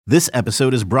This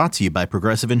episode is brought to you by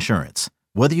Progressive Insurance.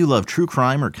 Whether you love true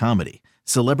crime or comedy,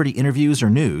 celebrity interviews or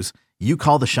news, you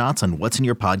call the shots on what's in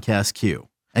your podcast queue.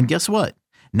 And guess what?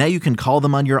 Now you can call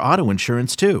them on your auto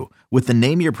insurance too with the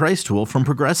Name Your Price tool from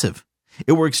Progressive.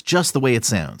 It works just the way it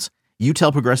sounds. You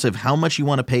tell Progressive how much you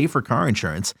want to pay for car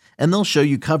insurance, and they'll show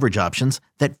you coverage options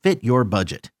that fit your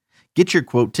budget. Get your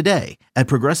quote today at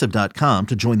Progressive.com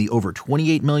to join the over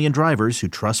 28 million drivers who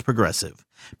trust Progressive.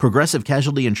 Progressive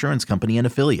Casualty Insurance Company and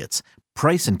Affiliates.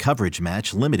 Price and coverage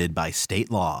match limited by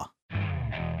state law.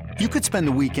 You could spend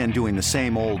the weekend doing the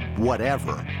same old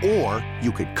whatever, or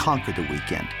you could conquer the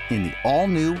weekend in the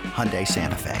all-new Hyundai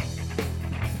Santa Fe.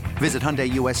 Visit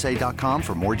HyundaiUSA.com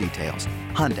for more details.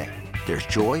 Hyundai, there's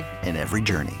joy in every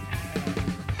journey.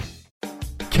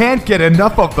 Can't get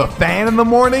enough of the Fan in the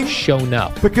morning? Shown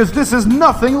up. Because this is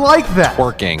nothing like that.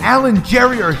 Working. Al and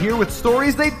Jerry are here with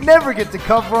stories they'd never get to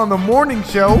cover on the morning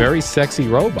show. Very sexy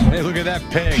robot. Hey, look at that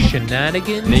pig.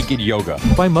 Shenanigans. Naked yoga.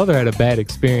 My mother had a bad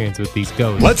experience with these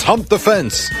ghosts. Let's hump the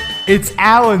fence. It's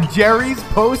Al and Jerry's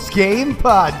post-game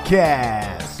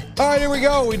podcast. All right, here we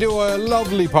go. We do a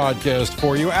lovely podcast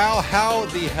for you. Al, how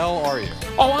the hell are you?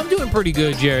 Oh, I'm doing pretty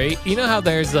good, Jerry. You know how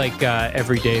there's like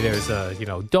every day there's a,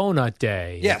 donut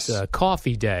day. Yes. It's a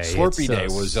coffee day. Slurpee day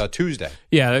was Tuesday.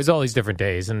 Yeah, there's all these different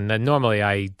days. And normally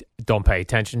I don't pay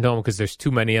attention to them because there's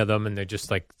too many of them and they're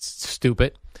just like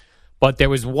stupid. But there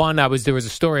was one, there was a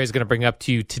story I was going to bring up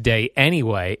to you today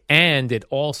anyway. And it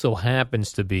also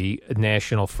happens to be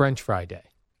National French Fry Day.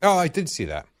 Oh, I did see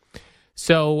that.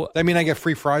 So I mean, I get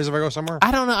free fries if I go somewhere?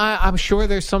 I don't know. I'm sure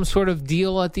there's some sort of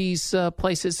deal at these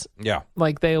places. Yeah.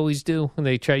 Like they always do. And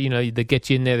they try, they get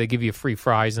you in there, they give you free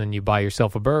fries, and you buy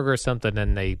yourself a burger or something,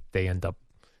 and they end up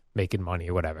making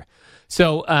money or whatever.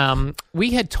 So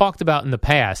we had talked about in the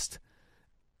past,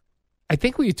 I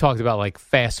think we had talked about like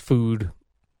fast food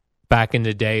back in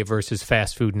the day versus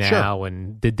fast food now, sure.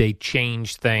 And did they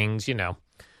change things,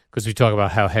 because we talk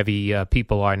about how heavy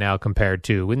people are now compared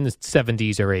to in the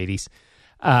 70s or 80s.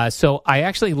 So I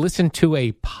actually listened to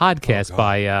a podcast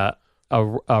by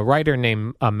a writer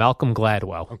named Malcolm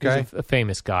Gladwell. Okay. He's a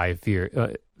famous guy, if you're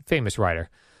famous writer,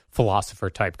 philosopher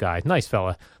type guy. Nice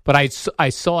fella. But I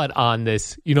saw it on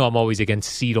this, I'm always against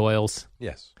seed oils.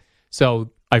 Yes.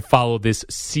 So I followed this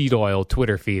seed oil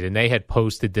Twitter feed, and they had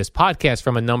posted this podcast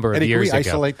from a number of years ago. Can we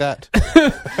isolate that?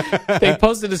 They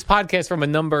posted this podcast from a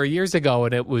number of years ago,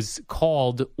 and it was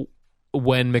called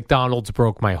When McDonald's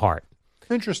Broke My Heart.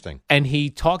 Interesting. And he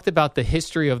talked about the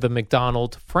history of the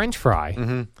McDonald's French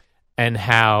fry and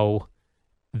how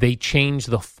they changed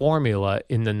the formula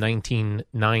in the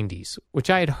 1990s, which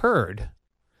I had heard,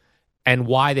 and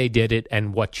why they did it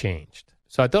and what changed.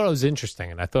 So I thought it was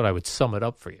interesting, and I thought I would sum it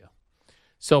up for you.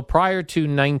 So prior to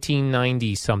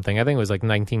 1990 something, I think it was like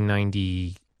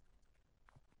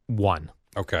 1991.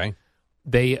 Okay.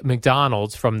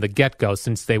 McDonald's from the get-go,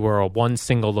 since they were a one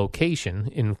single location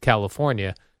in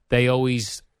California, they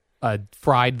always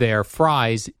fried their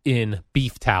fries in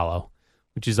beef tallow,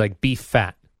 which is like beef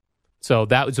fat. So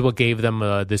that was what gave them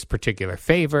this particular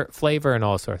flavor and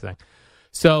all sorts of things.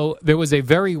 So there was a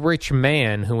very rich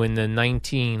man who in the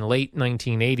late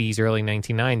 1980s, early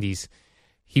 1990s,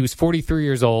 he was 43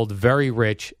 years old, very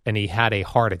rich, and he had a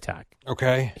heart attack.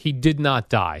 Okay. He did not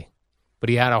die, but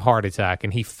he had a heart attack,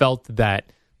 and he felt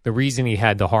that the reason he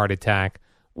had the heart attack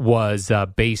was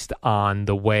based on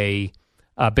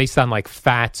like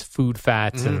fats, food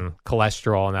fats, and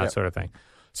cholesterol and that sort of thing.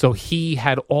 So he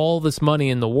had all this money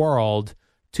in the world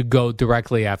to go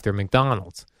directly after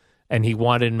McDonald's, and he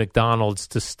wanted McDonald's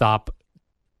to stop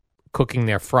cooking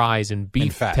their fries in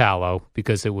beef tallow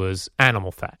because it was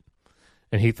animal fat.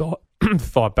 And he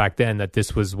thought back then that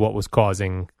this was what was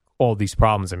causing all these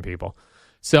problems in people.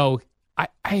 So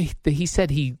he said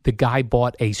the guy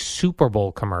bought a Super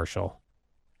Bowl commercial.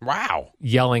 Wow.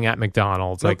 Yelling at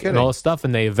McDonald's, No kidding. And all this stuff,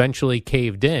 and they eventually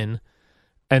caved in.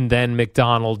 And then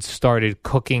McDonald's started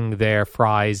cooking their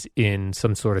fries in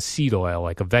some sort of seed oil,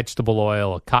 like a vegetable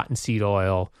oil, a cottonseed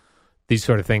oil, these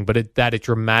sort of things. But it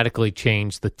dramatically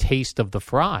changed the taste of the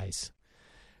fries.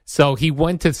 So he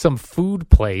went to some food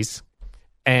place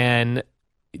and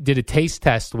did a taste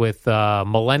test with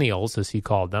millennials, as he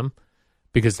called them,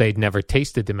 because they'd never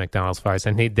tasted the McDonald's fries.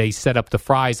 And they set up the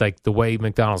fries like the way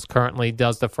McDonald's currently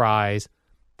does the fries,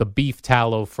 the beef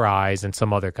tallow fries, and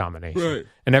some other combination. Right.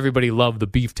 And everybody loved the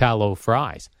beef tallow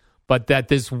fries. But that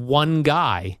this one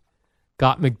guy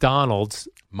got McDonald's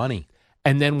money.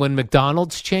 And then when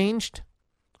McDonald's changed,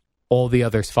 all the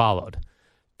others followed.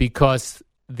 Because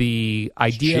the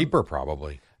idea... It's cheaper,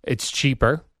 probably. It's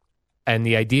cheaper. And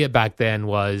the idea back then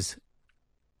was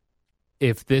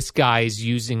if this guy's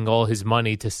using all his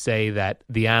money to say that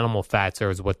the animal fats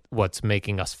are what's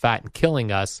making us fat and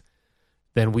killing us,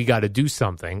 then we got to do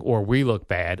something or we look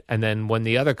bad. And then when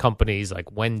the other companies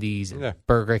like Wendy's and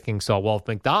Burger King saw, well, if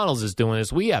McDonald's is doing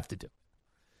this, we have to do.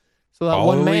 So that Follow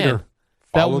one the man, leader.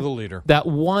 Follow the leader. That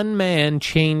one man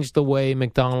changed the way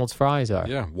McDonald's fries are.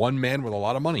 Yeah, one man with a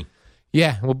lot of money.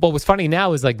 Yeah. Well, but what's funny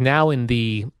now is like now in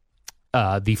the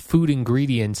food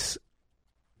ingredients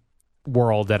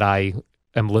world that I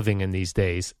am living in these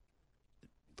days,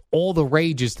 all the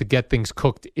rage is to get things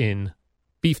cooked in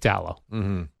beef tallow.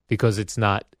 Mm-hmm. Because it's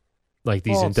not like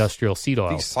these industrial seed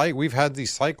oils. We've had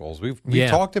these cycles. We've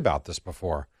talked about this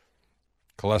before.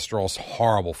 Cholesterol's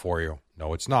horrible for you.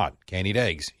 No, it's not. Can't eat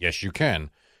eggs. Yes, you can. You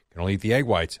can only eat the egg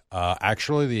whites.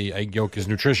 Actually, the egg yolk is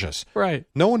nutritious. Right.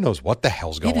 No one knows what the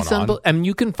hell's going on. I mean,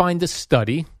 you can find a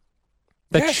study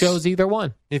that shows either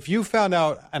one. If you found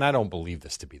out, and I don't believe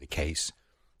this to be the case,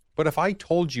 but if I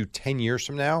told you 10 years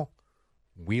from now,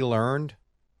 we learned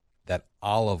that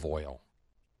olive oil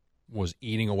was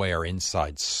eating away our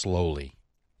insides slowly,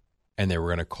 and they were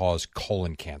going to cause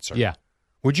colon cancer. Yeah.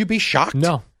 Would you be shocked?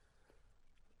 No.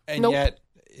 And yet,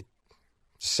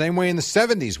 same way in the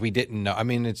 70s, we didn't know. I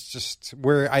mean, it's just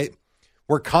we're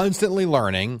constantly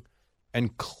learning,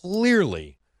 and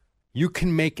clearly, you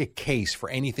can make a case for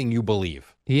anything you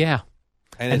believe. Yeah.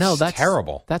 And that's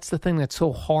terrible. That's the thing that's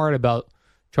so hard about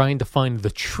trying to find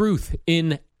the truth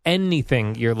in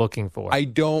anything you're looking for.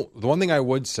 The one thing I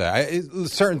would say,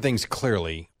 certain things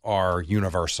clearly are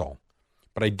universal,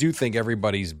 but I do think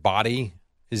everybody's body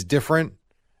is different.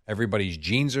 Everybody's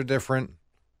genes are different.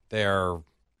 Their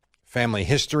family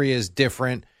history is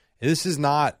different. It's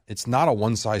not a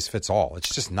one size fits all.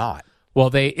 It's just not.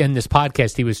 Well, in this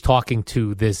podcast, he was talking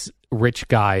to this rich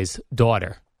guy's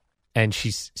daughter, and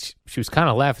she was kind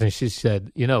of laughing. And she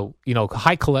said, you know,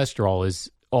 high cholesterol is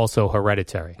also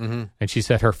hereditary. Mm-hmm. And she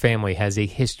said her family has a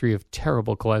history of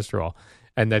terrible cholesterol,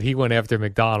 and that he went after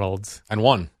McDonald's and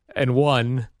won,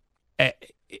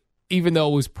 even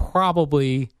though it was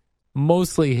probably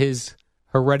mostly his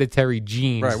hereditary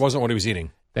genes. Right, it wasn't what he was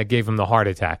eating that gave him the heart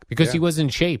attack, because he was in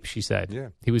shape, she said. Yeah.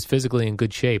 He was physically in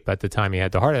good shape at the time he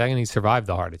had the heart attack, and he survived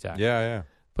the heart attack. Yeah.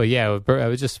 But yeah, it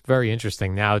was just very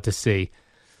interesting now to see.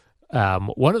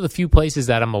 One of the few places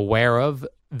that I'm aware of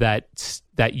that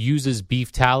uses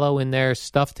beef tallow in their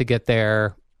stuff to get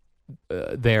their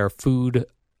food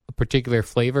a particular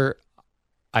flavor,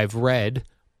 I've read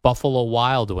Buffalo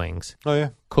Wild Wings. Oh yeah,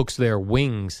 cooks their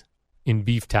wings in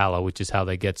beef tallow, which is how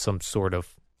they get some sort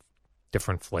of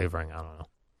different flavoring. I don't know.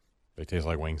 They taste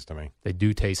like wings to me. They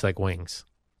do taste like wings.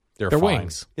 They're fine.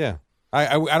 Wings. Yeah,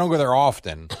 I don't go there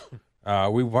often. I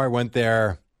went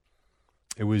there.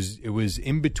 It was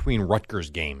in between Rutgers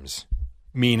games.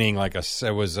 Meaning, it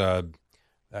was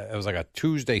like a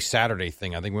Tuesday, Saturday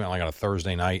thing. I think we went like on a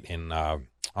Thursday night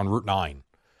on Route 9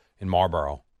 in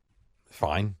Marlboro.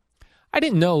 Fine. I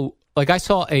didn't know. I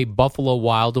saw a Buffalo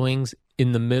Wild Wings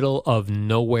in the middle of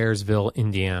Nowheresville,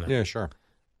 Indiana. Yeah, sure.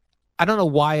 I don't know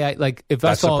why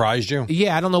that surprised you?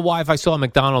 Yeah, I don't know why if I saw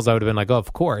McDonald's I would have been like, oh,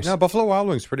 of course. No, Buffalo Wild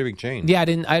Wings, pretty big chain. Yeah, I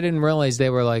didn't realize they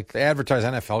were like. They advertise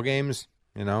NFL games,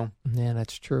 Yeah,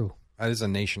 that's true. That is a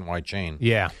nationwide chain.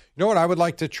 Yeah. You know what I would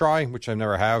like to try, which I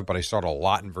never have, but I saw it a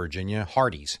lot in Virginia?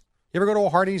 Hardee's. You ever go to a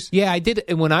Hardee's? Yeah, I did.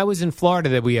 When I was in Florida,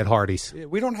 that we had Hardee's.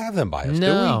 We don't have them by us,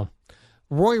 no.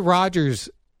 do we? Roy Rogers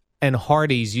and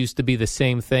Hardee's used to be the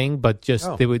same thing, but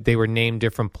just they were named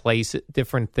different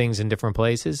things in different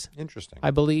places. Interesting. I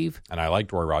believe. And I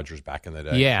liked Roy Rogers back in the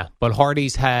day. Yeah, but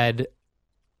Hardee's had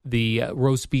the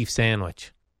roast beef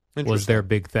sandwich was their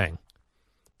big thing.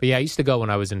 But yeah, I used to go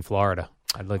when I was in Florida.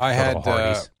 I'd like to go to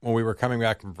Hardee's. When we were coming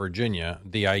back from Virginia,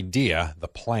 the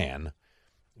plan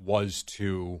was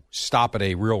to stop at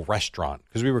a real restaurant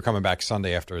because we were coming back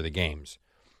Sunday after the games.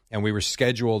 And we were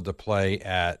scheduled to play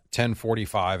at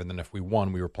 10:45, and then if we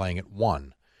won, we were playing at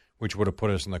 1, which would have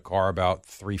put us in the car about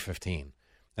 3:15.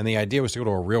 And the idea was to go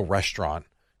to a real restaurant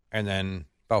and then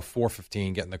about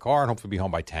 4:15 get in the car and hopefully be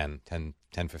home by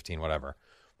 10:15, whatever.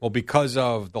 Well, because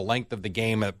of the length of the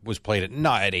game that was played at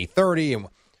 8:30, and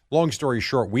long story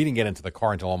short, we didn't get into the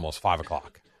car until almost 5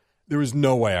 o'clock. There was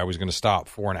no way I was going to stop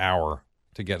for an hour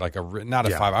to get not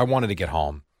at 5. I wanted to get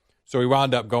home. So we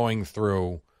wound up going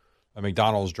through a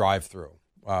McDonald's drive-through,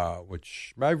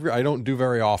 which I don't do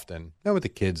very often. Not with the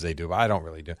kids, they do, but I don't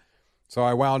really do. So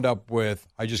I wound up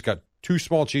I just got 2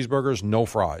 small cheeseburgers, no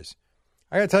fries.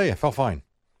 I got to tell you, I felt fine.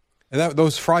 And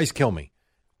those fries kill me.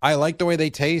 I like the way they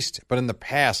taste, but in the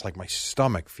past, my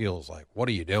stomach feels like, what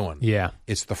are you doing? Yeah.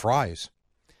 It's the fries.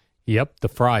 Yep, the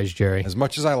fries, Jerry. As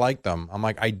much as I like them, I'm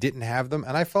like, I didn't have them,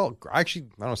 and I don't want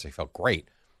to say felt great,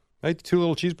 I ate 2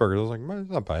 little cheeseburgers. I was like, it's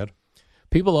not bad.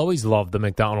 People always love the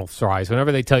McDonald's fries.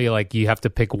 Whenever they tell you, like, you have to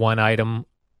pick one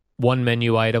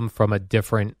menu item from a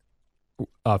different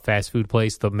fast food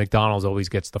place, the McDonald's always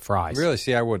gets the fries. Really?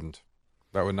 See, I wouldn't.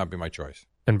 That would not be my choice.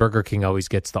 And Burger King always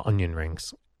gets the onion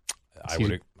rings. I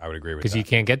would agree with that. Because you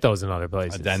can't get those in other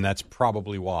places. Then that's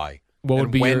probably why. What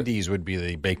would be Wendy's would be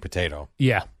the baked potato.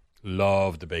 Yeah.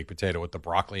 Love the baked potato with the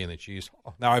broccoli and the cheese.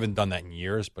 Oh, now, I haven't done that in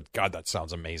years, but God, that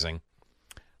sounds amazing.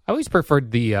 I always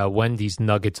preferred the Wendy's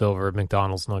nuggets over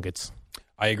McDonald's nuggets.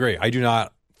 I agree. I do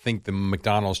not think the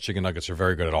McDonald's chicken nuggets are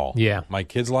very good at all. Yeah. My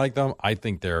kids like them. I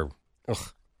think they're,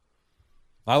 ugh.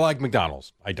 I like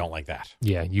McDonald's. I don't like that.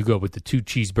 Yeah, you go with the 2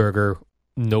 cheeseburger,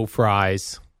 no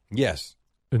fries. Yes.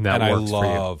 And that works for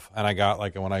you. And I got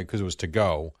because it was to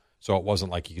go, so it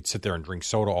wasn't like you could sit there and drink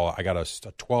soda. I got a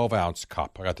 12-ounce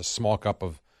cup. I got the small cup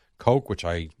of Coke, which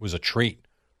was a treat.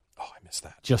 Oh, I missed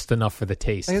that. Just enough for the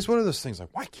taste. It's one of those things like,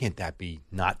 why can't that be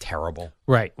not terrible?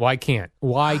 Right. Why can't?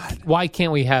 Why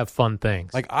can't we have fun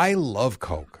things? Like, I love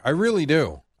Coke. I really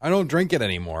do. I don't drink it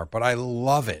anymore, but I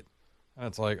love it. And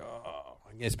it's like,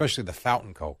 especially the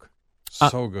fountain Coke.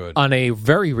 So good. On a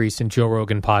very recent Joe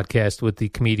Rogan podcast with the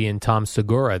comedian Tom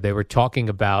Segura, they were talking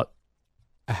about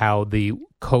how the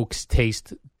Cokes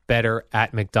taste better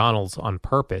at McDonald's on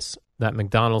purpose. That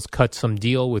McDonald's cut some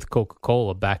deal with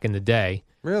Coca-Cola back in the day.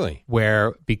 Really?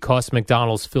 Where because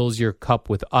McDonald's fills your cup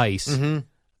with ice,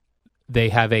 they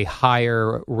have a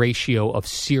higher ratio of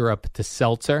syrup to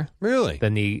seltzer. Really?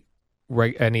 Than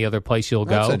any other place you'll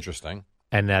go. That's interesting.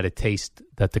 And that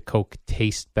the Coke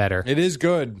tastes better. It is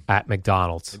good at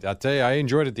McDonald's. I'll tell you, I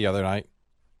enjoyed it the other night.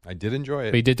 I did enjoy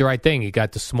it. But you did the right thing. You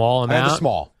got the small amount. I had the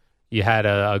small. You had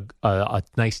a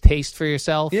nice taste for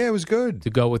yourself. Yeah, it was good to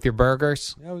go with your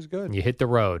burgers. Yeah, it was good. And you hit the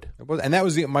road. And that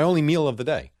was my only meal of the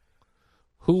day.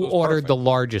 Who ordered the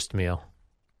largest meal?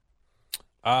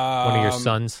 One of your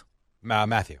sons?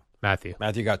 Matthew.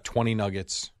 Matthew got 20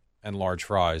 nuggets and large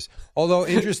fries. Although,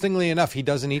 interestingly enough, he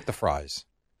doesn't eat the fries.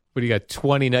 But he got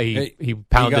 20. He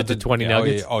pounded the 20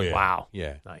 nuggets. Oh, yeah. Wow.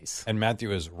 Yeah. Nice. And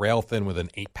Matthew is rail thin with an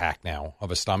 8-pack now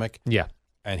of a stomach. Yeah.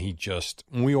 And he just,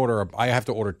 when we I have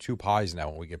to order 2 pies now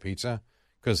when we get pizza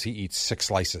because he eats 6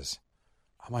 slices.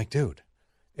 I'm like, dude,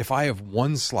 if I have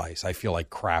 1 slice, I feel like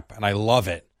crap and I love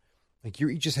it. Like,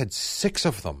 you just had 6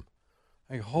 of them.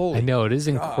 Like, holy I know. It is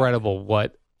incredible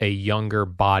what a younger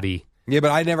body. Yeah,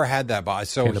 but I never had that body.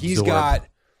 So he's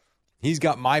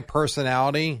got my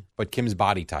personality, but Kim's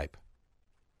body type.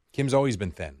 Kim's always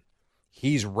been thin.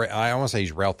 I don't want to say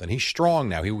he's rail thin. He's strong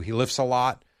now. He lifts a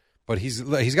lot, but he's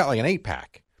got like an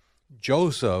 8-pack.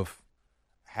 Joseph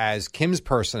has Kim's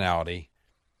personality.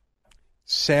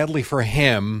 Sadly for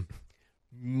him,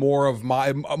 more of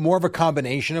a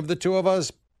combination of the two of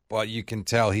us, but you can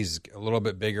tell he's a little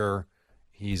bit bigger.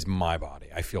 He's my body.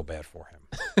 I feel bad for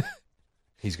him.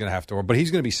 He's going to have to, but he's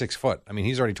going to be 6 foot. I mean,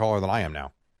 he's already taller than I am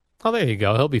now. Oh, there you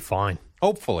go. He'll be fine.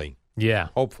 Hopefully. Yeah.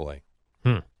 Hopefully.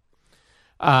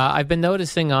 I've been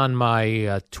noticing on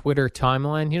my Twitter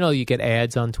timeline, you get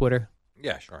ads on Twitter?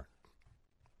 Yeah, sure.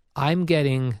 I'm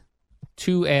getting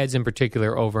 2 ads in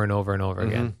particular over and over and over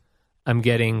again. I'm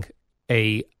getting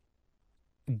a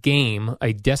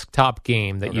desktop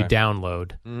game that you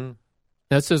download.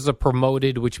 This is a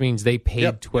promoted, which means they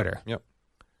paid Twitter. Yep.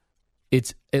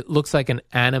 It looks like an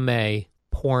anime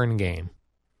porn game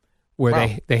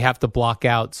where they have to block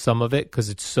out some of it because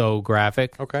it's so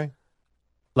graphic. Okay.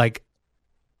 Like,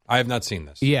 I have not seen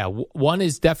this. Yeah, one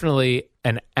is definitely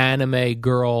an anime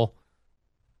girl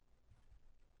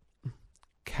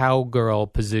cowgirl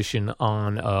position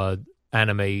on a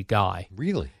anime guy.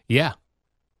 Really? Yeah.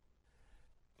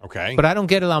 Okay. But I don't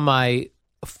get it on my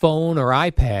phone or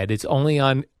iPad. It's only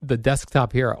on the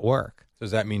desktop here at work.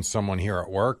 Does that mean someone here at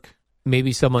work?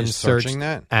 Maybe someone searched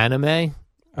that? anime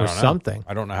or something.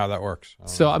 I don't know how that works.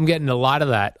 So I'm getting a lot of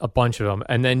that, a bunch of them.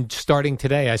 And then starting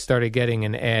today, I started getting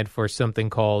an ad for something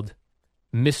called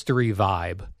Mystery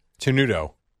Vibe.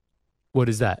 Tenuto. What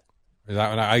is that?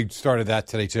 I started that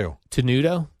today, too.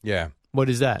 Tenuto? Yeah. What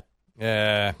is that?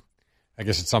 I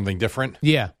guess it's something different.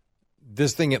 Yeah.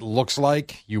 This thing, it looks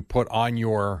like you put on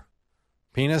your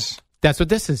penis. That's what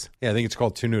this is. Yeah, I think it's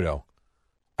called Tenuto.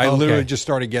 I literally just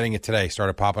started getting it today.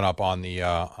 Started popping up on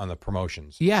the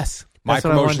promotions. Yes. My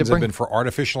promotions have been for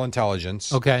artificial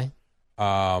intelligence. Okay.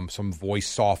 Some voice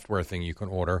software thing you can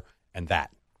order, and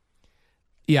that.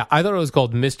 Yeah, I thought it was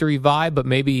called Mystery Vibe, but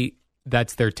maybe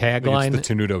that's their tagline. It's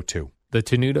the Tenuto 2. The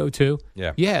Tenuto 2?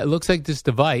 Yeah. Yeah, it looks like this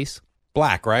device.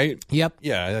 Black, right? Yep.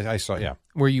 Yeah, I saw, yeah.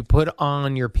 Where you put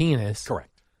on your penis.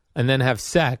 Correct. And then have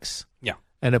sex. Yeah.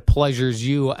 And it pleasures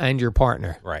you and your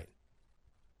partner. Right.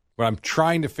 What I'm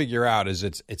trying to figure out is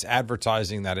it's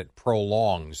advertising that it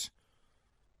prolongs.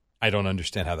 I don't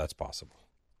understand how that's possible.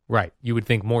 Right. You would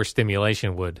think more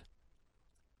stimulation would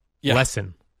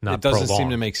lessen, not It doesn't prolong. seem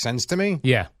to make sense to me.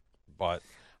 Yeah. But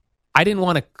I didn't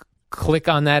want to click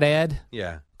on that ad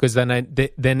yeah. because then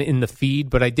in the feed,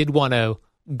 but I did want to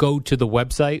go to the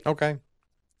website Okay.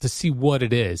 to see what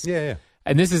it is. Yeah.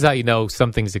 And this is how you know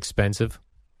something's expensive.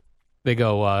 They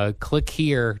go, click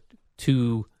here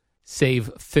to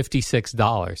save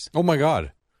 $56. Oh my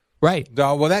God. Right.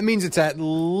 Well, that means it's at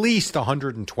least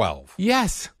 112.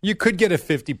 Yes. You could get a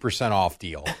 50% off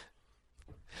deal.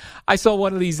 I saw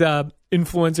one of these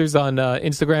influencers on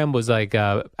Instagram was like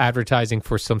advertising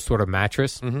for some sort of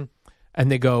mattress. Mm-hmm.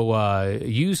 And they go,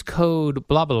 use code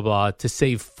blah, blah, blah to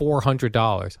save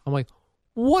 $400. I'm like,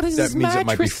 what is this That means mattress? it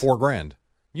might be $4,000.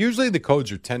 Usually the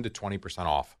codes are 10 to 20%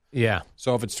 off. Yeah.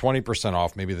 So if it's 20%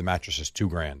 off, maybe the mattress is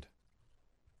 $2,000.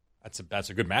 That's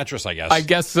a good mattress, I guess. I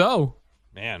guess so.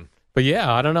 Man. But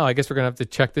yeah, I don't know. I guess we're going to have to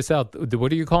check this out.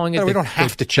 What are you calling it? No, we don't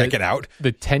have to check it out.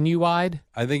 The Tenuide?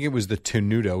 I think it was the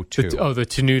Tenuto 2. The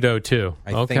Tenuto 2.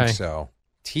 I think so.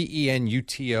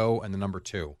 Tenuto and the number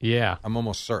 2. Yeah. I'm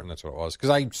almost certain that's what it was because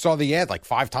I saw the ad like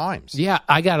 5 times. Yeah,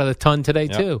 I got a ton today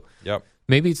too. Yep.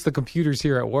 Maybe it's the computers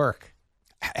here at work.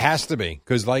 Has to be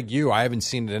because like you, I haven't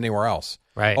seen it anywhere else.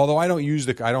 Right. Although I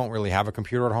don't really have a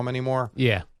computer at home anymore.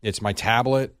 Yeah. It's my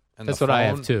tablet. And That's the what I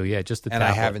have phone, too. Yeah, just the and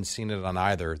tablet. I haven't seen it on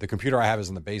either. The computer I have is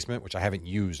in the basement, which I haven't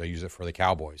used. I use it for the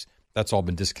Cowboys. That's all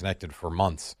been disconnected for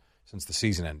months since the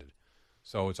season ended.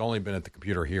 So it's only been at the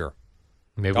computer here.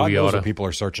 Maybe God we knows ought to. what people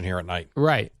are searching here at night.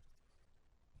 Right.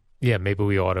 Yeah, maybe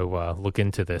we ought to look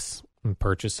into this and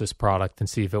purchase this product and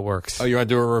see if it works. Oh, you want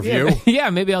to do a review? Yeah,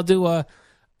 maybe I'll do a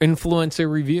influencer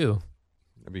review.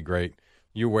 That'd be great.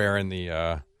 You wearing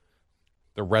the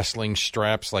wrestling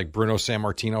straps like Bruno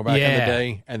Sammartino back in the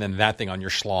day, and then that thing on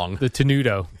your schlong. The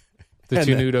Tenuto. The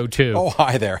Tenuto 2. Oh,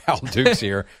 hi there. Hal Dukes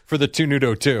here for the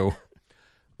Tenuto 2.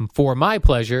 For my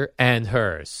pleasure and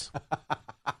hers.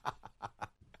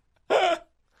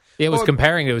 It was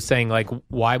comparing it. It was saying, like,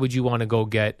 why would you want to go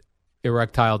get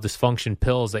erectile dysfunction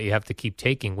pills that you have to keep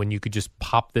taking when you could just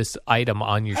pop this item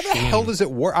on your How the schlong? hell does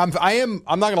it work? I'm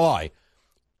not going to lie.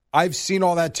 I've seen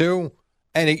all that too,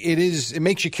 and it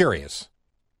makes you curious.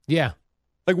 Yeah.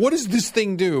 Like, what does this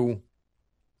thing do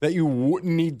that you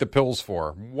wouldn't need the pills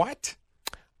for? What?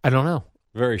 I don't know.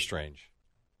 Very strange.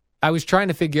 I was trying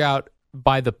to figure out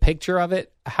by the picture of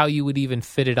it how you would even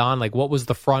fit it on. Like, what was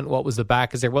the front, what was the back?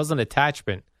 Because there was an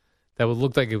attachment that would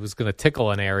look like it was going to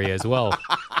tickle an area as well.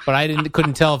 But I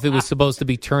couldn't tell if it was supposed to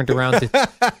be turned around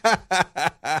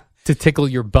to tickle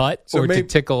your butt or to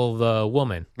tickle the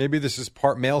woman. Maybe this is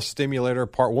part male stimulator,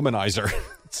 part womanizer.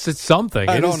 It's something.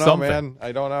 I don't is know, something. man.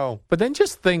 I don't know. But then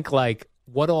just think, like,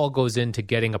 what all goes into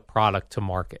getting a product to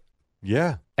market.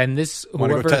 Yeah. And this,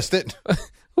 Want to go test it?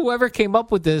 whoever came up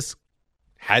with this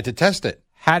Had to test it.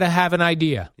 had to have an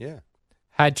idea. Yeah.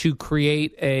 Had to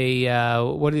create a,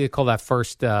 what do you call that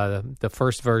the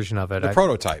first version of it? The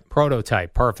prototype.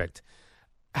 Prototype, perfect.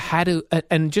 Had to,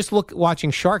 and just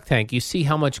watching Shark Tank, you see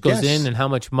how much goes in and how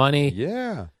much money.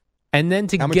 Yeah. And then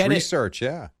How much research,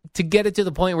 yeah. To get it to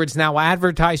the point where it's now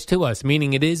advertised to us,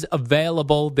 meaning it is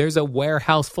available. There's a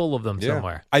warehouse full of them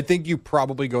somewhere. I think you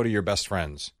probably go to your best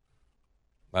friends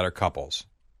that are couples.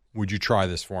 Would you try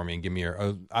this for me and give me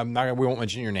we won't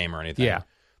mention your name or anything. Yeah.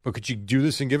 But could you do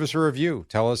this and give us a review?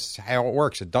 Tell us how it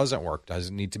works. It doesn't work. Does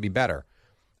it need to be better?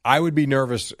 I would be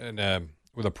nervous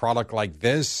with a product like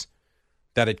this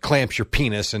that it clamps your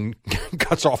penis and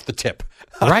cuts off the tip.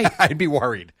 Right. I'd be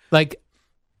worried. Like,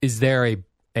 is there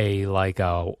a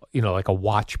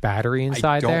watch battery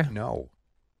inside there?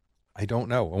 I don't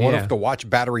know. And what if the watch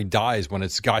battery dies when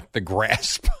it's got the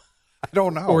grasp? I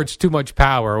don't know. Or it's too much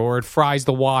power, or it fries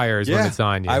the wires when it's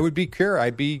on you. I'd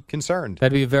be concerned.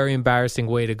 That'd be a very embarrassing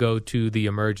way to go to the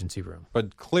emergency room.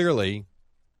 But clearly,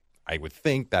 I would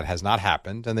think that has not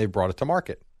happened, and they've brought it to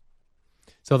market.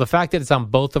 So the fact that it's on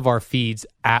both of our feeds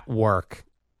at work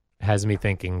has me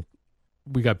thinking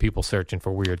we got people searching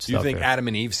for weird Do stuff. you think here. Adam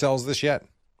and Eve sells this yet?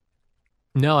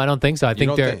 No, I don't think so. I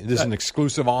think this is an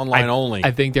exclusive online only.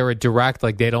 I think they're a direct.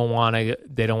 Like they don't want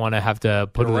to have to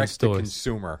put it in Direct to stores.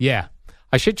 consumer. Yeah,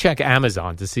 I should check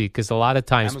Amazon to see because a lot of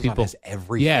times Amazon people has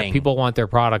everything. Yeah, people want their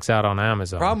products out on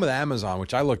Amazon. Problem with Amazon,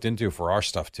 which I looked into for our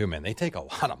stuff too, man, they take a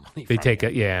lot of money. They take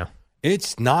it. Yeah,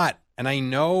 it's not, and I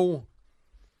know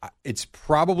it's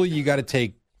probably you got to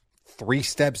take 3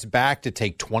 steps back to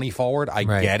take 20 forward. I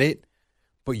get it.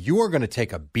 But you are going to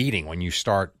take a beating when you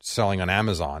start selling on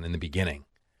Amazon in the beginning.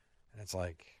 And it's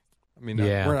like, I mean,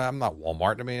 Yeah. I'm not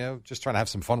Walmart. I mean, I'm just trying to have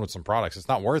some fun with some products. It's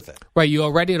not worth it. Right. You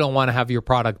already don't want to have your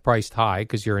product priced high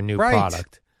because you're a new Right.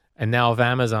 product. And now if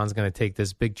Amazon's going to take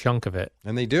this big chunk of it.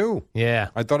 And they do. Yeah.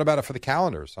 I thought about it for the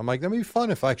calendars. I'm like, that'd be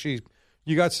fun if actually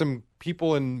you got some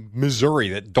people in Missouri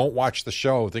that don't watch the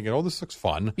show thinking, oh, this looks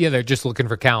fun. Yeah, they're just looking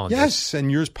for calendars. Yes,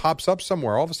 and yours pops up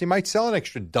somewhere. Obviously, you might sell an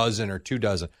extra dozen or 2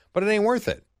 dozen, but it ain't worth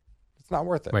it. It's not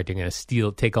worth it. Right. They're going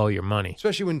to take all your money.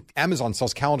 Especially when Amazon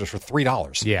sells calendars for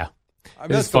 $3. Yeah. I mean, It's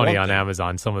that's the funny one on thing.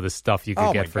 Amazon, some of the stuff you could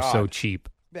Oh, get my for so God. cheap.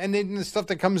 And then the stuff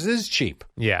that comes is cheap.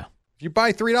 Yeah. If you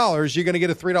buy $3, you're going to get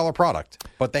a $3 product,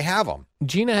 but they have them.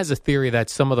 Gina has a theory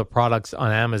that some of the products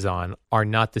on Amazon are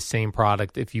not the same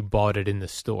product if you bought it in the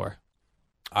store.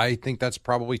 I think that's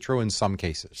probably true in some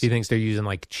cases. She thinks they're using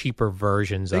like cheaper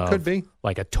versions They of could be.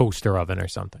 like a toaster oven or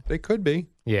something. They could be.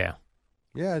 Yeah.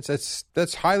 Yeah,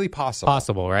 that's highly possible.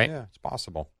 Possible, right? Yeah, it's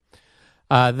possible.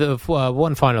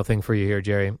 One final thing for you here,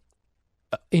 Jerry.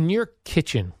 In your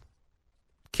kitchen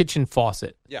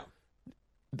faucet, Yeah.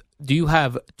 do you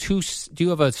have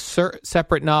a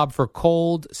separate knob for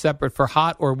cold, separate for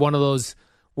hot, or one of those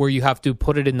where you have to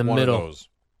put it in the One middle? of those.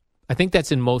 I think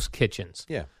that's in most kitchens.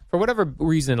 Yeah. For whatever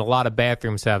reason, a lot of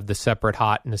bathrooms have the separate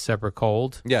hot and the separate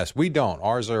cold. Yes, we don't.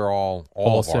 Ours are all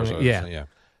of ours. similar, Are, yeah. yeah.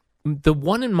 The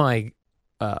one in my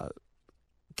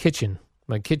kitchen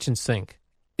sink,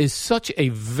 is such a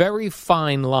very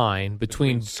fine line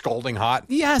between Scalding hot.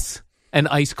 yes and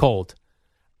ice cold.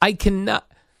 I cannot,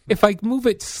 if I move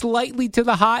it slightly to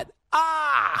the hot,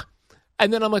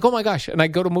 and then I'm like, oh my gosh, and I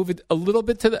go to move it a little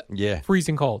bit to the Yeah.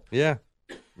 freezing cold. Yeah.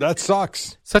 That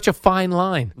sucks. Such a fine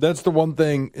line. That's the one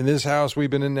thing in this house we've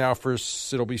been in now for,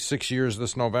 it'll be 6 years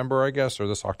this November, I guess, or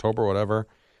this October, whatever.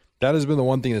 That has been the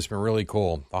one thing that's been really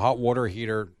cool. The hot water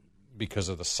heater, because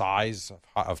of the size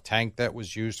of tank that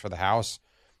was used for the house,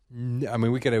 I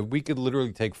mean, we could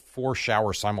literally take 4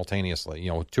 showers simultaneously,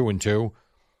 2 and 2,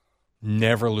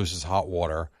 never loses hot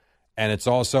water. And it's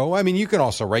also, I mean, you can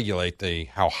also regulate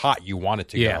how hot you want it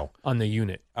to go. On the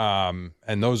unit. And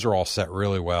those are all set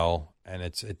really well. And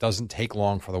it doesn't take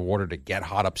long for the water to get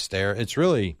hot upstairs. It's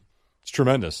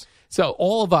tremendous. So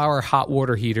all of our hot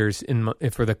water heaters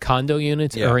for the condo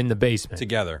units Yeah. are in the basement.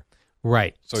 Together.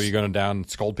 Right. So you're going to down and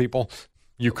scold people?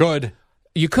 You could.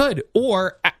 You could,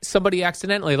 or somebody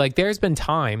accidentally, like there's been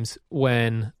times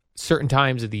when certain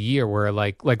times of the year where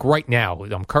like right now,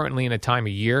 I'm currently in a time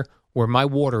of year where my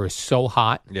water is so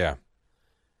hot. Yeah.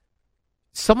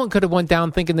 Someone could have went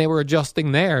down thinking they were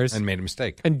adjusting theirs And made a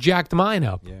mistake. and jacked mine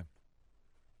up. Yeah.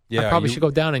 Yeah. I probably should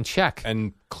go down and check.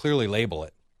 And clearly label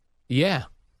it. Yeah.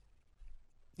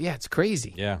 Yeah, it's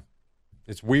crazy. Yeah.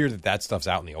 It's weird that stuff's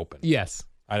out in the open. Yes.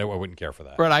 I wouldn't care for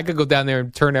that. Right, I could go down there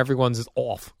and turn everyone's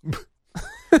off.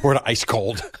 Or to ice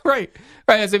cold. Right.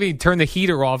 That's what I mean. Turn the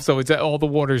heater off so it's all the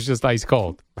water's just ice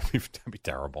cold. That'd be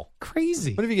terrible.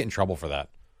 Crazy. What if you get in trouble for that?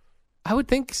 I would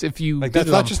think if you Like, did that's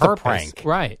it not on just a purpose. prank.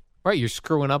 Right. You're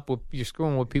screwing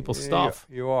with people's stuff.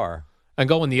 You are. And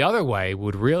going the other way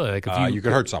would really if you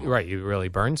could hurt someone. Right, you really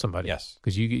burn somebody. Yes.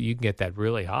 Because you can get that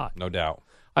really hot. No doubt.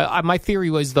 My theory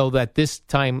was though that this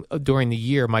time during the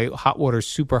year my hot water's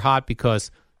super hot because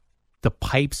the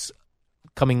pipes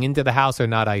coming into the house are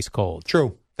not ice cold.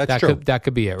 True. That's true. That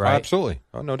could be it, right? Absolutely.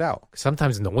 Oh, no doubt.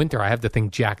 Sometimes in the winter I have the thing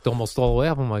jacked almost all the way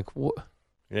up. I'm like, what?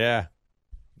 Yeah.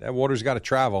 That water's got to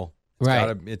travel.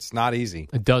 Right. It's not easy.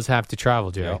 It does have to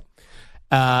travel, Jerry.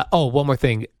 Yep. One more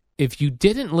thing. If you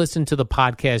didn't listen to the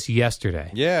podcast yesterday,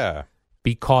 Yeah.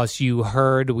 because you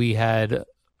heard we had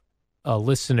a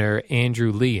listener,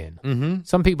 Andrew Leon. Mm-hmm.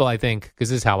 Some people, I think, because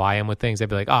this is how I am with things, they'd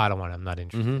be like, I don't want it. I'm not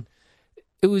interested. Mm-hmm.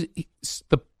 It was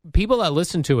the people that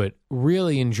listened to it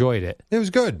really enjoyed it. It was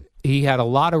good. He had a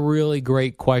lot of really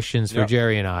great questions for Yep.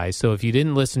 Jerry and I. So if you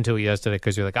didn't listen to it yesterday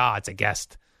because you're like, it's a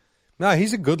guest. No,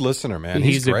 he's a good listener, man.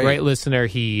 He's a great listener.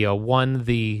 He won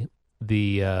the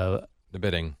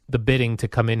bidding. the bidding to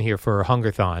come in here for a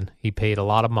Hungerthon. He paid a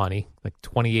lot of money, like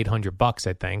 $2,800,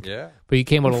 I think. Yeah. But he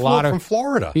came with a lot of from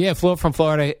Florida. Yeah, flew up from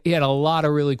Florida. He had a lot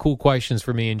of really cool questions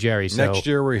for me and Jerry. So Next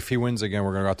year, if he wins again,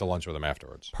 we're going to go out to lunch with him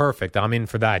afterwards. perfect. I'm in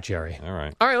for that, Jerry. All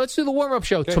right. All right, let's do the warm-up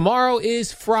show. Tomorrow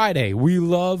is Friday. We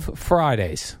love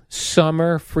Fridays.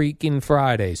 Summer freaking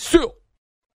Fridays. So,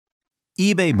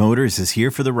 eBay Motors is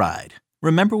here for the ride.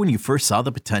 Remember when you first saw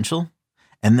the potential?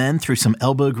 And then through some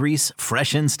elbow grease,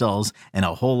 fresh installs, and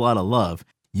a whole lot of love,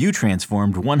 you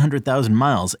transformed 100,000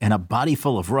 miles and a body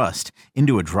full of rust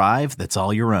into a drive that's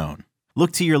all your own.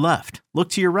 Look to your left. Look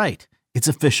to your right. It's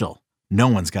official. No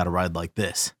one's got a ride like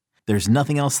this. There's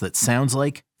nothing else that sounds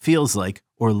like, feels like,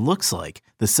 or looks like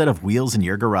the set of wheels in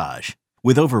your garage.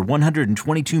 With over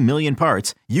 122 million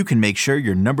parts, you can make sure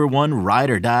your number one ride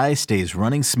or die stays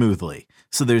running smoothly.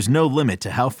 so there's no limit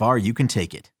to how far you can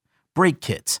take it. Brake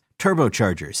kits,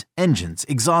 turbochargers, engines,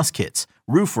 exhaust kits,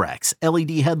 roof racks,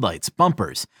 LED headlights,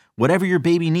 bumpers, whatever your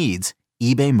baby needs,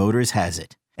 eBay Motors has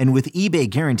it. And with eBay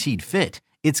Guaranteed Fit,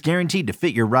 it's guaranteed to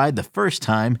fit your ride the first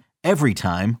time, every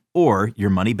time, or your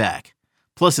money back.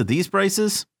 Plus, at these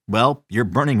prices, well, you're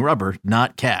burning rubber,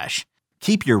 not cash.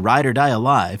 Keep your ride or die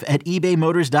alive at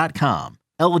ebaymotors.com.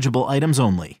 Eligible items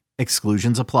only.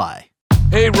 Exclusions apply.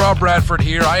 Hey, Rob Bradford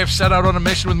here. I have set out on a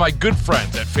mission with my good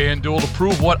friends at FanDuel to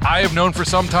prove what I have known for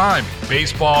some time.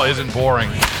 Baseball isn't boring.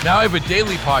 Now I have a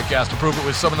daily podcast to prove it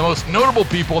with some of the most notable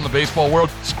people in the baseball world,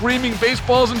 screaming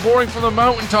baseball isn't boring from the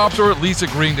mountaintops, or at least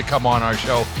agreeing to come on our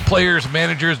show. Players,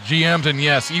 managers, GMs, and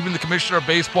yes, even the commissioner of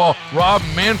baseball, Rob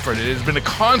Manfred. It has been a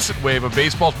constant wave of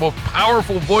baseball's most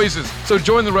powerful voices. So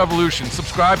join the revolution.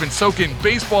 Subscribe and soak in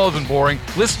Baseball Isn't Boring.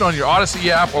 Listen on your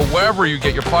Odyssey app or wherever you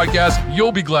get your podcasts.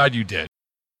 You'll be glad you did.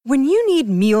 When you need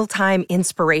mealtime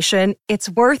inspiration, it's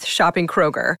worth shopping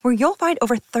Kroger, where you'll find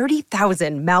over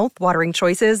 30,000 mouth-watering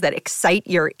choices that excite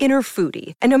your inner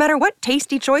foodie. And no matter what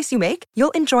tasty choice you make,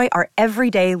 you'll enjoy our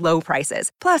everyday low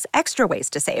prices, plus extra ways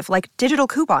to save, like digital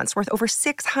coupons worth over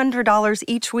 $600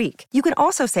 each week. You can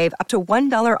also save up to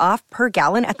 $1 off per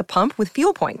gallon at the pump with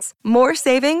fuel points. More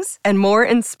savings and more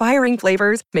inspiring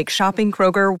flavors make shopping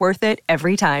Kroger worth it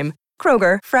every time.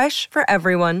 Kroger, fresh for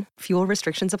everyone. Fuel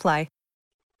restrictions apply.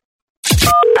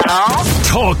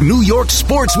 Talk New York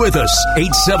sports with us.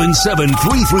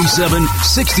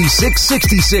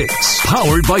 877-337-6666.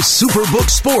 Powered by Superbook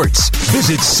Sports.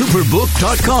 Visit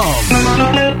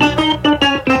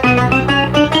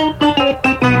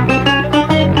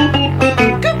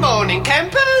superbook.com. Good morning,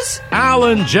 campers.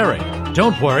 Alan Jerry.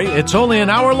 Don't worry, it's only an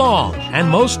hour long, and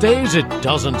most days it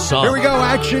doesn't suck. Here we go,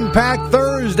 action-packed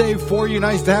Thursday for you.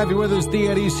 Nice to have you with us, the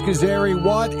Eddie Scazzeri.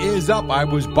 What is up? I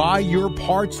was by your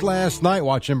parts last night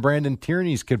watching Brandon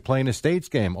Tierney's kid play in a States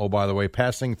game. Oh, by the way,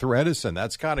 passing through Edison.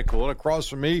 That's kind of cool. And across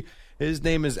from me, his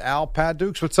name is Al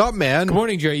Padukes. What's up, man? Good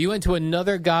morning, Jerry. You went to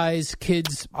another guy's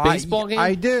kid's baseball game?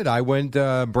 I did. I went,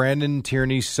 Brandon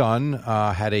Tierney's son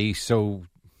had a,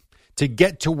 to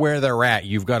get to where they're at,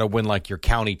 you've got to win like your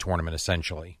county tournament,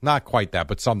 essentially. Not quite that,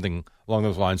 but something along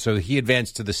those lines. So he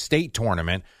advanced to the state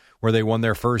tournament where they won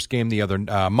their first game the other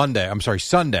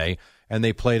Sunday, and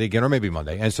they played again, or maybe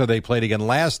Monday. And so they played again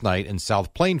last night in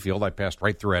South Plainfield. I passed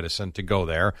right through Edison to go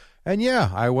there. And, yeah,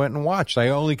 I went and watched. I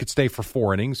only could stay for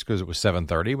 4 innings because it was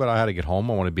 7:30, but I had to get home.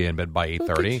 I want to be in bed by 8:30.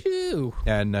 Look at you.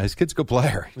 And his kid's a good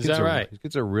player. Is that right? His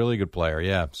kid's a really good player,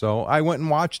 yeah. So I went and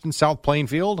watched in South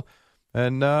Plainfield.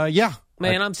 And, yeah.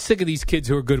 Man, I'm sick of these kids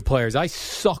who are good players. I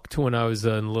sucked when I was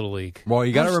in Little League. Well,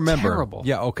 you got to remember. Terrible.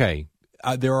 Yeah, okay.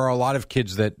 There are a lot of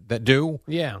kids that do.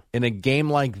 Yeah. In a game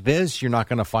like this, you're not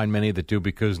going to find many that do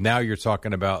because now you're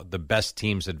talking about the best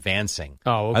teams advancing.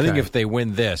 Oh, okay. I think if they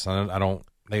win this,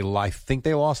 I think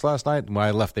they lost last night. When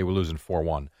I left, they were losing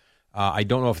 4-1. I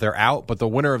don't know if they're out, but the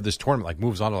winner of this tournament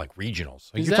moves on to regionals.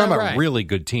 You're talking about really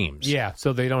good teams. Yeah,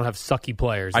 so they don't have sucky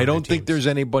players. I don't think there's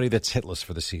anybody that's hitless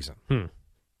for the season.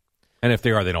 And if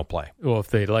they are, they don't play. Well, if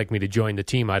they'd like me to join the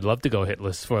team, I'd love to go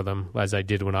hitless for them, as I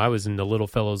did when I was in the Little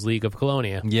Fellows League of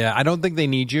Colonia. Yeah, I don't think they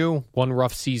need you. One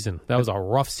rough season. That was a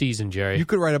rough season, Jerry. You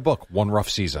could write a book, One Rough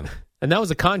Season. And that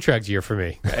was a contract year for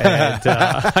me. And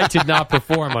I did not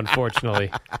perform,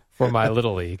 unfortunately, for my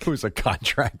Little League. It was a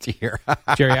contract year.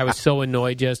 Jerry, I was so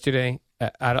annoyed yesterday.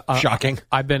 Shocking.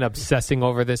 I've been obsessing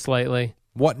over this lately.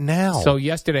 What now? So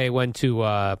yesterday I went to,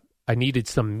 I needed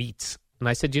some meats. And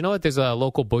I said, you know what, there's a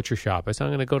local butcher shop. I said, I'm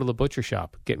going to go to the butcher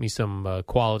shop, get me some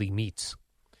quality meats.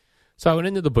 So I went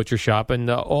into the butcher shop, and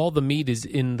all the meat is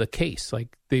in the case.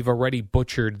 Like, they've already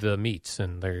butchered the meats,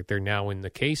 and they're now in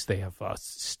the case. They have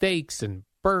steaks and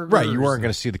burgers. Right, you weren't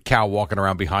going to see the cow walking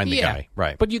around behind the guy.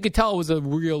 Right. But you could tell it was a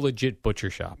real legit butcher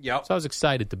shop. Yep. So I was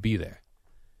excited to be there.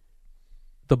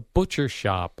 The butcher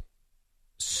shop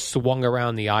swung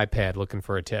around the iPad looking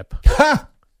for a tip.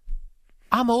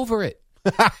 I'm over it.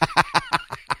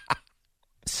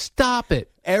 Stop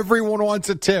it. Everyone wants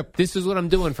a tip. This is what I'm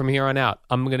doing from here on out.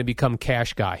 I'm going to become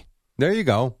cash guy. There you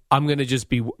go. I'm going to just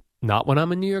be, not when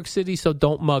I'm in New York City, so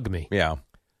don't mug me. Yeah.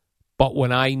 But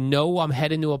when I know I'm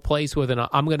heading to a place with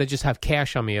I'm going to just have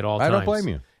cash on me at all times. I don't blame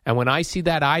you. And when I see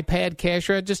that iPad cash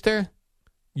register,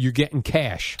 you're getting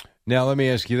cash. Now, let me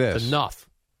ask you this. It's enough.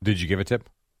 Did you give a tip?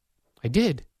 I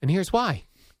did. And here's why.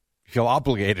 You feel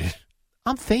obligated.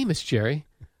 I'm famous, Jerry.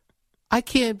 I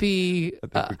can't be... I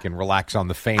think we can relax on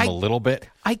the fame a little bit.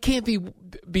 I can't be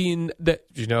being...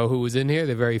 You know who was in here?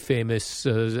 The very famous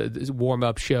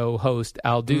warm-up show host,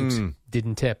 Al Dukes,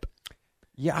 didn't tip.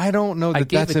 Yeah, I don't know that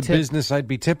that's a business I'd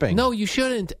be tipping. No, you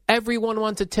shouldn't. Everyone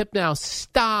wants a tip now.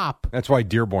 Stop. That's why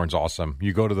Dearborn's awesome.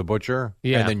 You go to the butcher,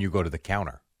 and then you go to the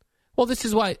counter. Well, this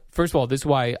is why, first of all, this is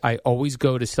why I always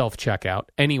go to self-checkout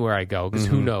anywhere I go, because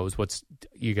who knows what's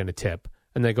you're going to tip.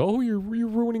 And they go, oh, you're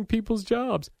ruining people's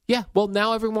jobs. Yeah, well,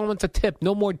 now everyone wants a tip.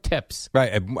 No more tips.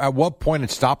 Right. At what point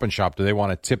at Stop and Shop do they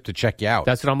want a tip to check you out?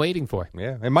 That's what I'm waiting for.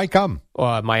 Yeah, it might come.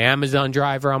 My Amazon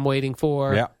driver I'm waiting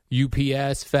for. Yeah.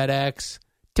 UPS, FedEx.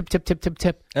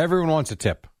 Tip. Everyone wants a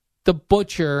tip. The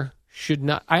butcher should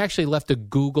not. I actually left a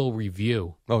Google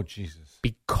review. Oh, Jesus.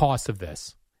 Because of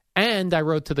this. And I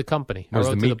wrote to the company. Was I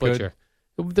wrote the to the meat butcher.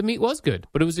 good? The meat was good,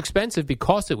 but it was expensive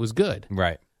because it was good.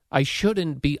 Right. I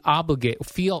shouldn't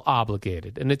feel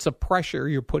obligated, and it's a pressure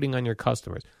you're putting on your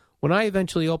customers. When I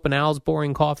eventually open Al's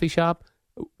Boring Coffee Shop,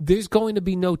 there's going to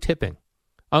be no tipping.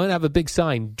 I'm going to have a big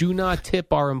sign, do not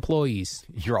tip our employees.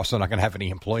 You're also not going to have any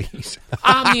employees.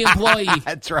 I'm the employee.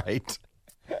 That's right.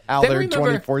 Out there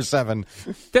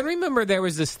 24/7. Then remember there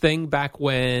was this thing back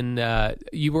when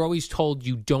you were always told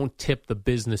you don't tip the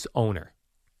business owner.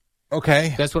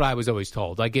 Okay. That's what I was always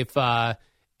told. Like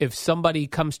if somebody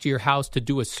comes to your house to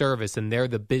do a service and they're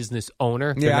the business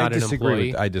owner, they're not an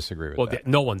employee. I disagree with that.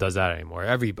 No one does that anymore.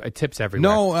 It tips everywhere.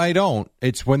 No, I don't.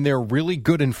 It's when they're really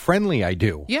good and friendly, I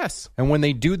do. Yes. And when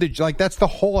they do that's the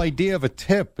whole idea of a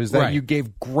tip is that you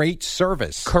gave great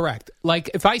service. Correct.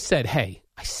 Like if I said, hey,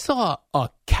 I saw a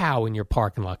cow in your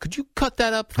parking lot. Could you cut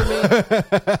that up for me?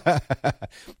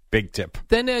 Big tip.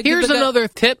 Then here's another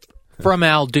tip from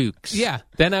Al Dukes. Yeah.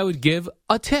 Then I would give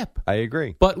a tip. I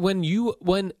agree. But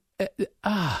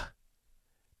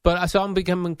so I'm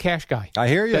becoming a cash guy. I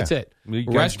hear you. That's it. You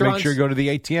guys make sure you go to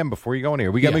the ATM before you go in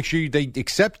here. We got to make sure they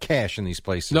accept cash in these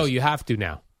places. No, you have to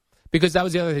now. Because that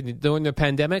was the other thing. During the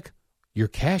pandemic, your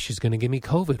cash is going to give me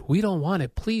COVID. We don't want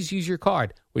it. Please use your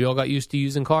card. We all got used to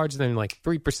using cards, and then like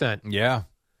 3%. Yeah.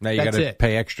 Now you got to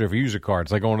pay extra for user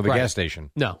cards, like going to the gas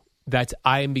station. No.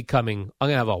 I'm going to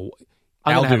have a...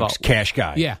 Al Dukes, cash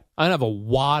guy. Yeah. I'm going to have a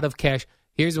wad of cash.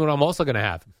 Here's what I'm also going to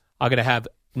have. I'm going to have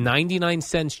 99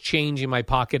 cents change in my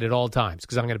pocket at all times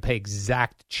because I'm going to pay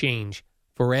exact change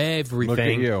for everything. Look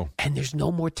at you. And there's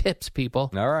no more tips,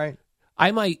 people. All right. I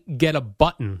might get a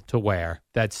button to wear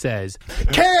that says,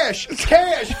 cash,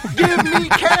 give me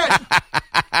cash.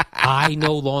 I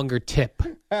no longer tip.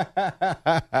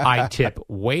 I tip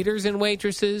waiters and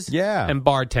waitresses and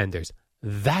bartenders.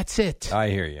 That's it. I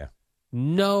hear you.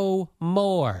 No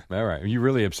more. All right. You're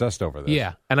really obsessed over this.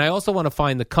 Yeah. And I also want to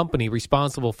find the company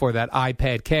responsible for that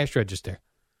iPad cash register.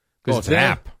 Well, it's an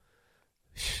app.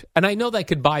 And I know they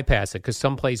could bypass it because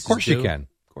some places Of course do. you can.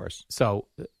 Of course. So,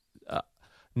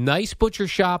 nice butcher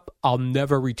shop, I'll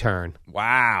never return.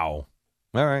 Wow.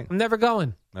 All right. I'm never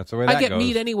going. That's the way that goes. I get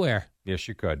meat anywhere. Yes,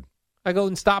 you could. I go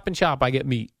and Stop and Shop, I get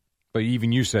meat. But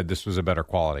even you said this was a better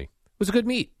quality. It was a good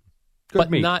meat.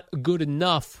 Good meat. Not good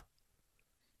enough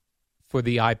for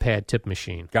the iPad tip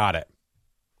machine. Got it.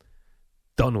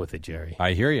 Done with it, Jerry.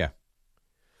 I hear you.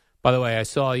 By the way, I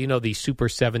saw, the Super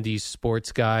 70s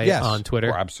sports guy on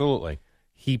Twitter. Oh, absolutely.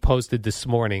 He posted this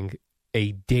morning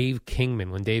a Dave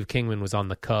Kingman, when Dave Kingman was on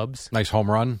the Cubs. Nice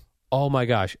home run. Oh, my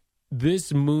gosh.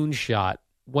 This moonshot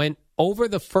went over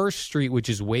the first street, which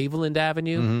is Waveland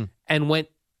Avenue, and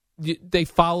they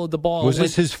followed the ball. Was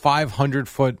this his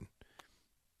 500-foot?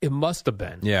 It must have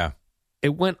been. Yeah.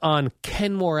 It went on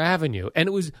Kenmore Avenue, and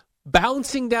it was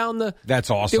bouncing down the... That's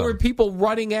awesome. There were people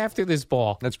running after this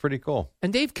ball. That's pretty cool.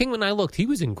 And Dave Kingman, I looked, he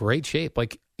was in great shape.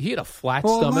 Like, he had a flat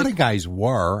stomach. stomach. A lot of guys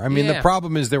were. I mean, the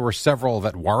problem is there were several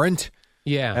that weren't.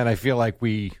 Yeah. And I feel like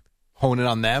we hone in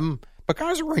on them. But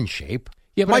guys were in shape.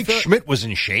 Yeah, but Mike Schmidt was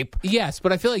in shape. Yes,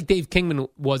 but I feel like Dave Kingman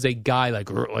was a guy like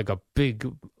a big...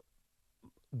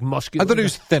 muscular. I thought he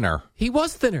was thinner. He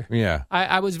was thinner. Yeah.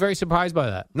 I was very surprised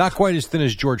by that. Not quite as thin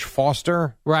as George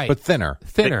Foster. Right. But thinner.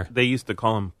 They used to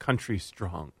call him country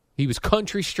strong. He was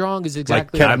country strong is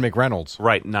exactly like Kevin McReynolds.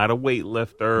 Right. Not a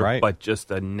weightlifter, but just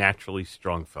a naturally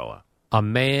strong fella. A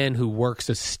man who works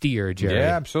a steer, Jerry.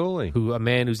 Yeah, absolutely. A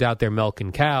man who's out there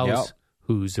milking cows,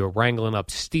 who's wrangling up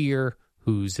steer,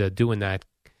 who's doing that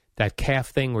calf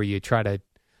thing where you try to...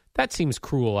 That seems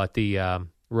cruel at the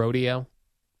rodeo.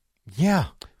 Yeah.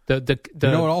 You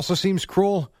know what also seems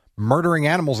cruel? Murdering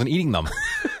animals and eating them.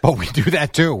 But we do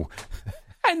that too.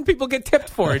 And people get tipped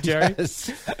for it, Jerry.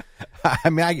 Yes. I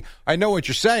mean, I know what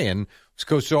you're saying.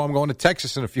 So I'm going to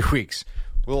Texas in a few weeks.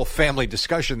 A little family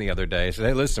discussion the other day. I said,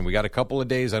 hey, listen, we got a couple of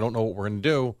days. I don't know what we're going to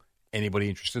do. Anybody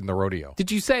interested in the rodeo?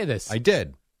 Did you say this? I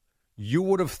did. You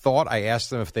would have thought I asked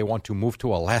them if they want to move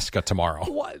to Alaska tomorrow.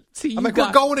 What? See, I'm like,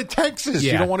 we're going to Texas.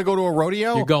 Yeah. You don't want to go to a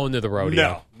rodeo? You're going to the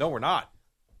rodeo. No, we're not.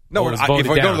 No, Or was if voted I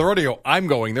go down. to the rodeo, I'm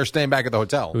going. They're staying back at the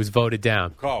hotel. It was voted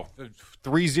down. Oh,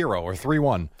 3-0 or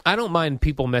 3-1. I don't mind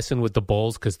people messing with the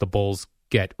bulls because the bulls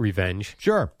get revenge.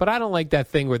 Sure. But I don't like that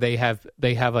thing where they have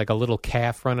like a little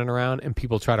calf running around and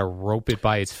people try to rope it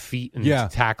by its feet and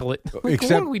tackle it. Like,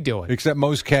 what are we doing? Except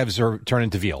most calves turn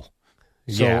into veal.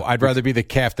 So I'd rather be the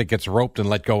calf that gets roped and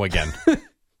let go again.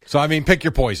 So, I mean, pick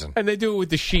your poison. And they do it with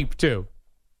the sheep, too.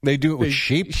 They do it with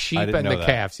sheep? Sheep I didn't and know the that.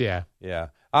 calves, yeah. Yeah.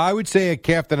 I would say a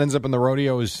calf that ends up in the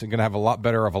rodeo is going to have a lot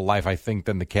better of a life, I think,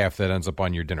 than the calf that ends up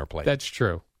on your dinner plate. That's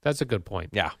true. That's a good point.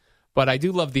 Yeah. But I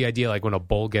do love the idea, like when a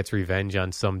bull gets revenge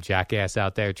on some jackass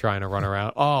out there trying to run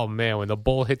around. Oh, man, when the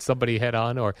bull hits somebody head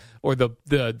on or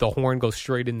the horn goes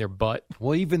straight in their butt.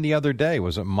 Well, even the other day,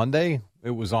 was it Monday?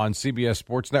 It was on CBS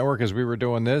Sports Network as we were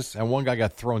doing this, and one guy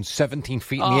got thrown 17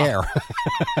 feet in the air.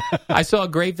 I saw a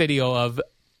great video of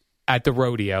at the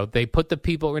rodeo. They put the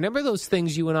people. Remember those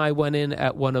things you and I went in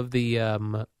at one of the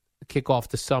kickoff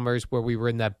to Summers where we were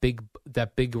in that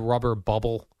big rubber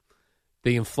bubble,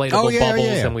 the inflatable bubbles,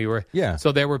 and we were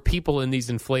So there were people in these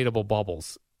inflatable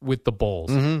bubbles with the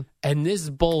bulls, and this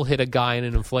bull hit a guy in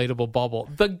an inflatable bubble.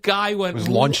 The guy went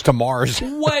launched to Mars,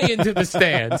 way into the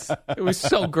stands. It was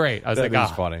so great. I was that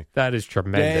like, is funny. That is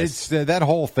tremendous. That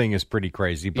whole thing is pretty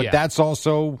crazy, but that's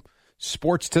also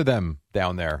sports to them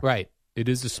down there. Right. It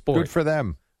is a sport. Good for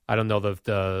them. I don't know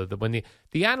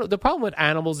the problem with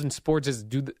animals in sports is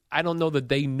I don't know that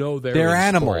they know they're in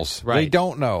animals. Sports. Right. They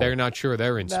don't know. They're not sure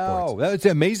they're in sports. No, that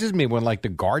amazes me when like the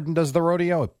Garden does the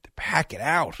rodeo. They pack it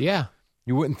out. Yeah.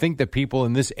 You wouldn't think that people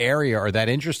in this area are that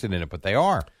interested in it, but they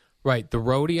are. Right. The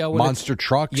rodeo. Monster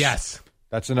trucks. Yes.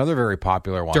 That's another very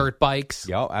popular one. Dirt bikes.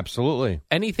 Yeah, absolutely.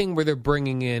 Anything where they're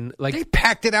bringing in like they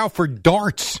packed it out for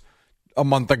darts a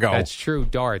month ago. That's true.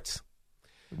 Darts.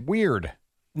 Weird.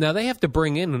 Now they have to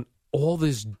bring in all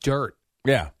this dirt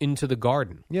into the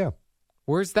Garden. Yeah.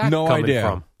 Where's that no coming idea.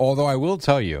 from? Although I will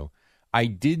tell you, I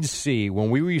did see when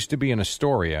we used to be in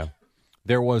Astoria,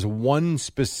 there was one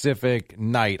specific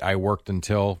night I worked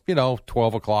until,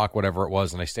 12 o'clock, whatever it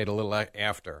was, and I stayed a little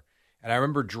after. And I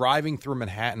remember driving through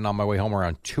Manhattan on my way home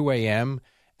around 2 a.m.,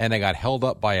 and I got held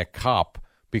up by a cop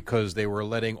because they were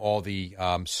letting all the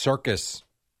circus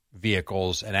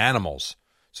vehicles and animals.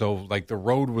 So, like, the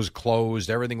road was closed.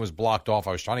 Everything was blocked off.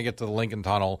 I was trying to get to the Lincoln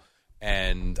Tunnel,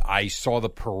 and I saw the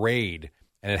parade.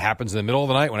 And it happens in the middle of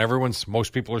the night when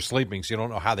most people are sleeping, so you don't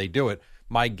know how they do it.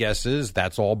 My guess is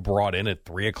that's all brought in at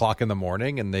 3 o'clock in the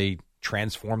morning, and they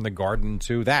transform the Garden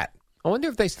to that. I wonder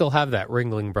if they still have that,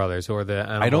 Ringling Brothers or the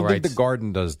animal I don't rights. think the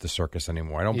Garden does the circus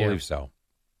anymore. I don't believe so.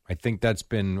 I think that's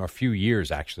been a few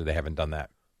years, actually, they haven't done that.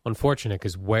 Unfortunate,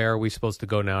 because where are we supposed to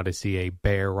go now to see a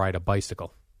bear ride a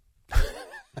bicycle?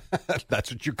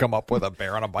 That's what you come up with, a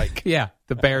bear on a bike. Yeah,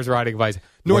 the bear's riding a bicycle.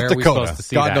 North Where Dakota. Are we supposed to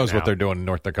see God that knows now? what they're doing in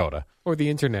North Dakota. Or the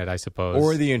internet, I suppose.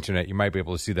 Or the internet. You might be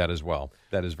able to see that as well.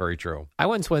 That is very true. I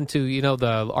once went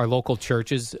to, our local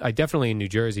churches. I definitely in New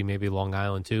Jersey, maybe Long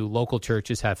Island too. Local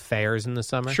churches have fairs in the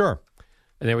summer. Sure.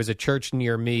 And there was a church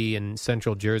near me in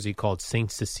Central Jersey called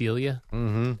St. Cecilia.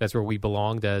 Mm-hmm. That's where we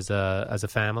belonged as a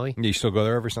family. You still go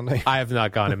there every Sunday? I have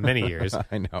not gone in many years.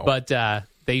 I know. But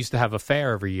they used to have a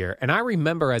fair every year. And I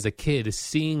remember as a kid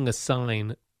seeing a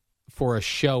sign for a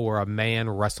show where a man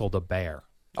wrestled a bear.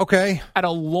 Okay. At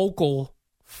a local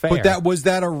fair. But was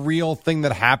that a real thing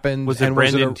that happened? Was it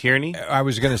Brandon Tierney? I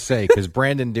was going to say, because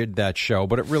Brandon did that show,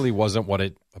 but it really wasn't what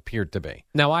it appeared to be.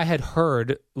 Now, I had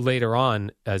heard later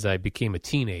on, as I became a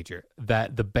teenager,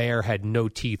 that the bear had no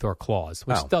teeth or claws,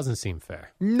 which doesn't seem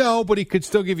fair. No, but he could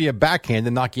still give you a backhand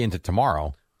and knock you into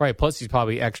tomorrow. Right, plus he's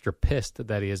probably extra pissed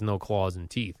that he has no claws and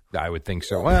teeth. I would think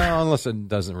so. Well, unless it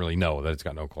doesn't really know that it's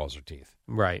got no claws or teeth.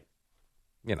 Right.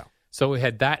 So we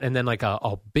had that, and then like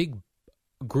a big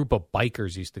group of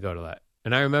bikers used to go to that.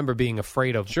 And I remember being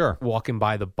afraid of walking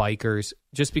by the bikers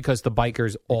just because the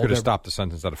bikers could have stopped the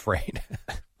sentence at afraid.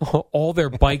 all their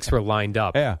bikes were lined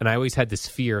up. Yeah. And I always had this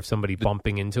fear of somebody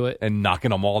bumping into it. And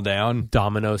knocking them all down.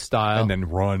 Domino style. And then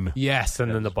run. Yes,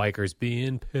 and then the bikers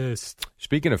being pissed.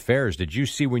 Speaking of fairs, did you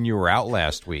see when you were out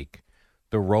last week,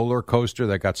 the roller coaster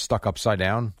that got stuck upside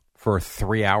down for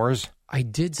 3 hours? I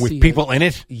did see with people in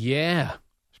it? Yeah.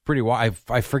 It's pretty wild.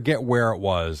 I forget where it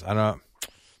was. I don't.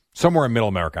 Somewhere in Middle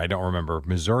America. I don't remember.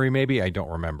 Missouri, maybe? I don't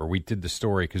remember. We did the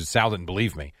story because Sal didn't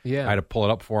believe me. Yeah. I had to pull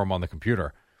it up for him on the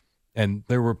computer. And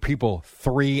there were people,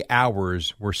 3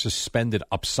 hours were suspended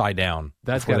upside down.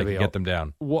 That's got to be get them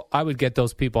down. Well, I would get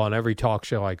those people on every talk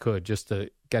show I could just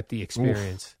to get the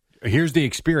experience. Oof. Here's the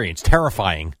experience.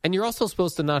 Terrifying. And you're also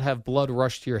supposed to not have blood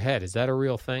rush to your head. Is that a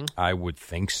real thing? I would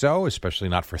think so, especially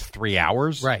not for 3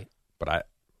 hours. Right. But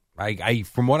I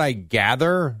from what I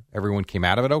gather, everyone came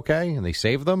out of it okay, and they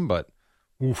saved them. But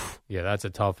Oof. Yeah, that's a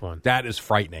tough one. That is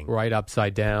frightening. Right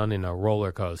upside down in a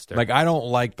roller coaster. Like, I don't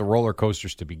like the roller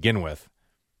coasters to begin with.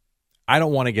 I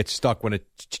don't want to get stuck when it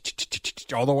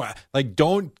all the way. Like,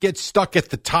 don't get stuck at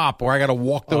the top where I got to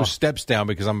walk those steps down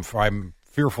because I'm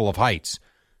fearful of heights.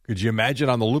 Could you imagine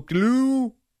on the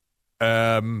loop-de-loo?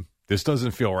 This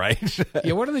doesn't feel right.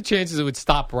 Yeah, what are the chances it would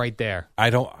stop right there? I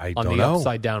don't on the know.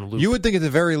 Upside down loop. You would think at the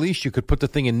very least you could put the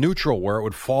thing in neutral where it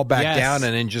would fall back down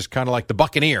and then just kind of like the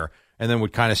Buccaneer and then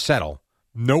would kind of settle.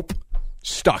 Nope.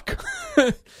 Stuck.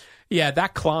 Yeah,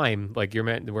 that climb, like you're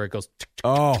meant where it goes.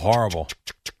 Oh, horrible.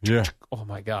 Yeah. Oh,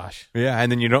 my gosh. Yeah, and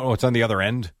then you don't know what's on the other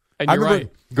end. And I you're remember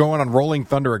right. going on Rolling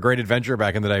Thunder, A Great Adventure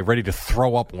back in the day, ready to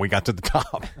throw up when we got to the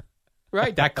top.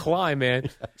 Right, that climb, man.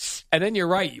 Yes. And then you're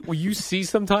right. Well, you see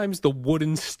sometimes the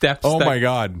wooden steps my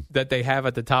God. that they have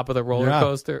at the top of the roller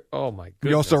coaster. Oh, my goodness.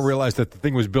 You also realize that the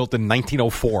thing was built in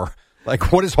 1904.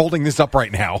 Like, what is holding this up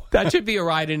right now? That should be a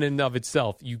ride in and of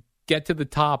itself. You get to the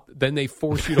top, then they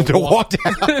force you to, to walk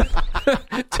down.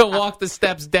 to walk the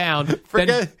steps down.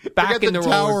 Then back in the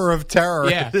Tower of Terror.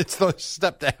 Yeah. It's the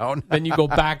step down. Then you go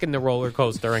back in the roller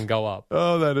coaster and go up.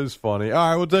 Oh, that is funny. All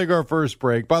right, we'll take our first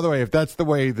break. By the way, if that's the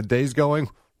way the day's going,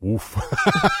 woof.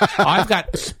 I've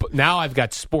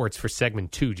got sports for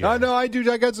segment 2, Jerry. No, I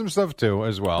do. I got some stuff too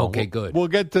as well. Okay, good. We'll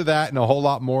get to that and a whole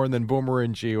lot more, and then Boomer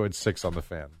and Gio at 6 on the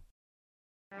Fan.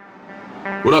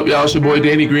 What up, y'all? It's your boy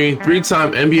Danny Green,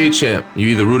 3-time NBA champ. You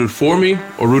either rooted for me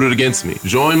or rooted against me.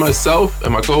 Join myself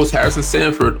and my co-host Harrison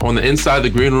Sanford on the Inside the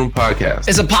Green Room podcast.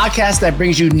 It's a podcast that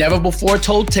brings you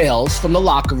never-before-told tales from the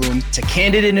locker room to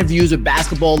candid interviews with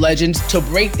basketball legends to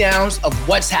breakdowns of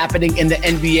what's happening in the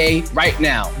NBA right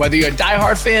now. Whether you're a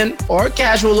diehard fan or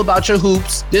casual about your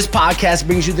hoops, this podcast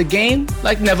brings you the game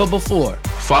like never before.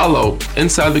 Follow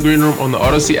Inside the Green Room on the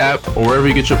Odyssey app or wherever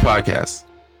you get your podcasts.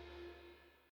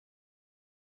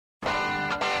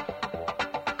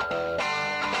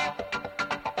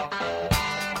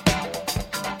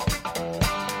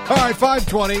 All right,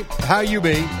 5:20. How you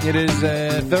be? It is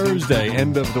Thursday,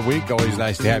 end of the week. Always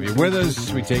nice to have you with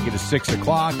us. We take you to 6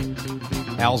 o'clock.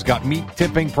 Al's got meat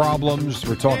tipping problems.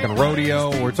 We're talking rodeo.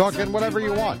 We're talking whatever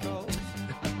you want.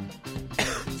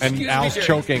 And Al's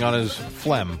choking on his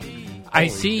phlegm. I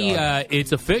see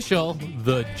it's official.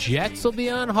 The Jets will be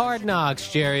on Hard Knocks,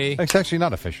 Jerry. It's actually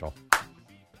not official.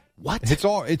 What?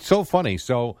 It's so funny.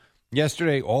 So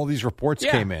yesterday, all these reports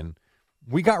came in.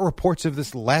 We got reports of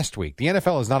this last week. The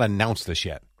NFL has not announced this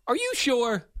yet. Are you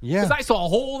sure? Yeah. Because I saw a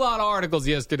whole lot of articles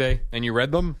yesterday. And you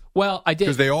read them? Well, I did.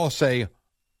 Because they all say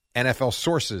NFL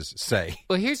sources say.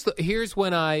 Well, here's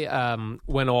when I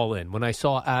went all in. When I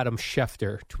saw Adam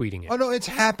Schefter tweeting it. Oh, no, it's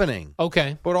happening.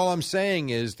 Okay. But all I'm saying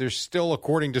is they're still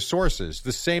according to sources.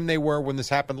 The same they were when this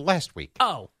happened last week.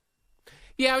 Oh.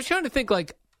 Yeah, I was trying to think,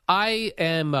 like, I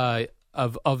am...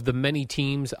 Of the many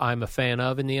teams I'm a fan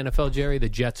of in the NFL, Jerry, the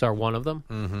Jets are one of them.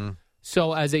 Mm-hmm.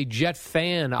 So as a Jet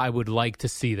fan, I would like to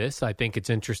see this. I think it's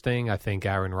interesting. I think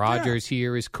Aaron Rodgers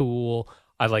here is cool.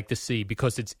 I like to see,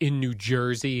 because it's in New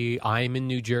Jersey, I'm in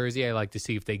New Jersey, I like to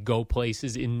see if they go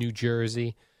places in New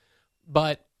Jersey.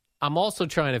 But I'm also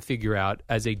trying to figure out,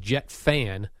 as a Jet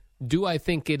fan, do I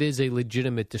think it is a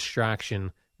legitimate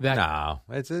distraction? No,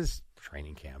 it's his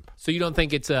training camp. So you don't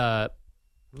think it's a...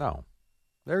 No.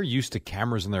 They're used to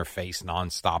cameras in their face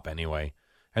nonstop anyway.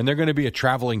 And they're going to be a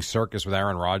traveling circus with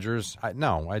Aaron Rodgers?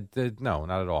 No,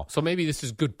 not at all. So maybe this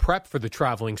is good prep for the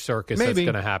traveling circus that's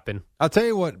going to happen. I'll tell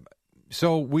you what.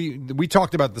 So we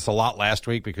talked about this a lot last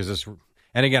week because this,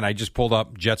 and again, I just pulled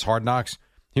up Jets Hard Knocks.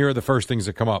 Here are the first things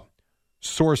that come up.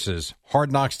 Sources,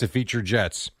 Hard Knocks to feature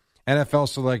Jets. NFL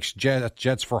selects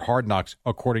Jets for Hard Knocks,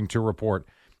 according to report.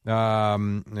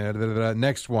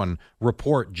 Next one,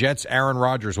 report, Jets Aaron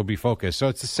Rodgers will be focused. So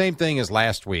it's the same thing as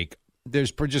last week.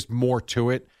 There's just more to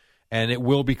it, and it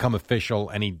will become official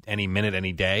any minute,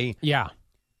 any day. Yeah.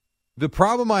 The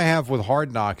problem I have with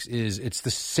Hard Knocks is it's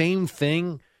the same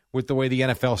thing with the way the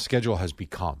NFL schedule has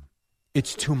become.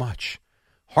 It's too much.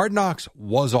 Hard Knocks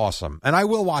was awesome, and I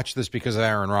will watch this because of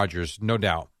Aaron Rodgers, no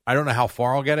doubt. I don't know how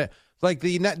far I'll get it. Like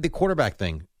the quarterback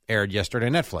thing aired yesterday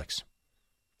on Netflix.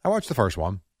 I watched the first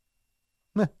one.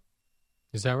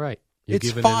 Is that right? It's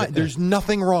fine. There's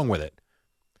nothing wrong with it.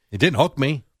 It didn't hook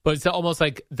me. But it's almost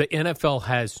like the NFL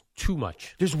has too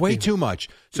much. There's way too much.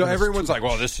 So everyone's like,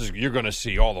 well, you're going to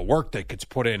see all the work that gets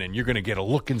put in and you're going to get a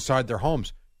look inside their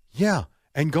homes. Yeah.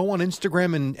 And go on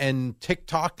Instagram and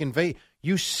TikTok and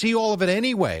you see all of it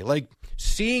anyway. Like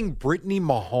seeing Brittany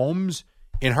Mahomes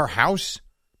in her house,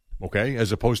 okay,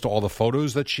 as opposed to all the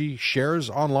photos that she shares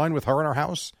online with her in her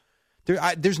house.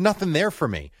 There's nothing there for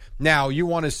me. Now, you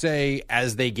want to say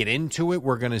as they get into it,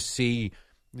 we're going to see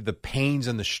the pains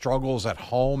and the struggles at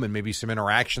home and maybe some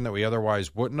interaction that we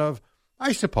otherwise wouldn't have?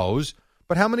 I suppose.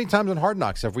 But how many times on Hard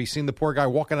Knocks have we seen the poor guy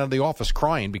walking out of the office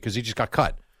crying because he just got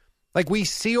cut? Like, we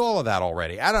see all of that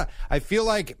already. I feel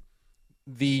like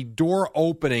the door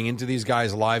opening into these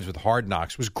guys' lives with Hard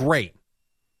Knocks was great.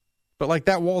 But, like,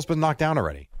 that wall's been knocked down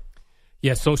already.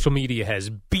 Yeah, social media has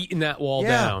beaten that wall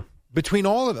down. Between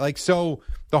all of it. Like, so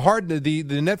the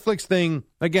Netflix thing,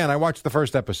 again, I watched the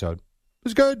first episode. It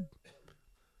was good.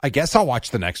 I guess I'll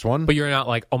watch the next one. But you're not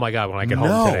like, oh, my God, when I get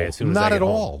home today, as soon as I get home. Not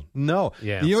at all. No.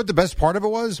 Yeah. You know what the best part of it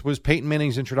was Peyton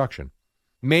Manning's introduction.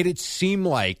 Made it seem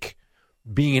like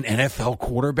being an NFL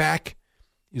quarterback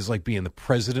is like being the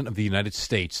president of the United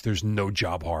States. There's no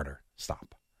job harder.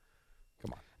 Stop.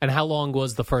 Come on. And how long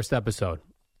was the first episode?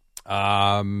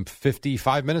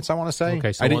 55 minutes, I want to say.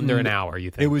 Okay, so under an hour,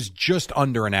 you think? It was just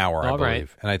under an hour, I believe. Right.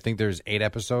 And I think there's 8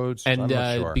 episodes. And I'm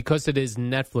not sure. Because it is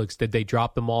Netflix, did they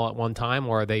drop them all at one time,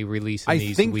 or are they releasing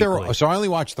these weekly? So I only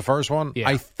watched the first one. Yeah.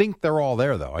 I think they're all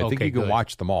there, though. I think you can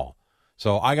watch them all.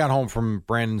 So I got home from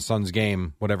Brandon's son's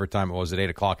game, whatever time it was, at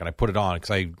 8 o'clock, and I put it on because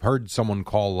I heard someone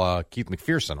call Keith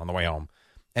McPherson on the way home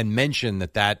and mention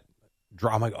that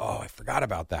drama. I'm like, oh, I forgot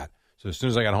about that. So as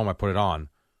soon as I got home, I put it on.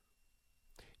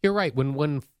 You're right.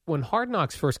 When Hard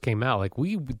Knocks first came out, like,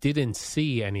 we didn't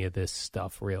see any of this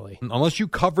stuff really, unless you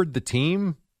covered the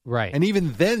team, right? And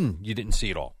even then, you didn't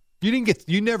see it all.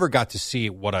 You never got to see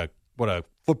what a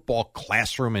football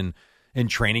classroom in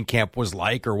training camp was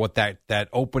like, or what that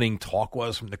opening talk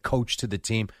was from the coach to the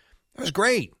team. It was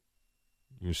great.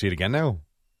 You see it again now?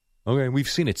 Okay, we've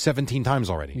seen it 17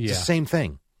 times already. It's the same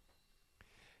thing.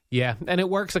 Yeah, and it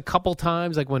works a couple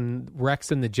times, like when Rex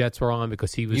and the Jets were on,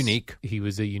 because he was unique. He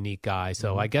was a unique guy.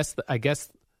 So I guess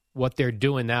what they're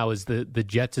doing now is the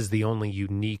Jets is the only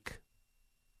unique,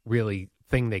 really,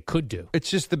 thing they could do. It's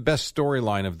just the best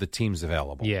storyline of the teams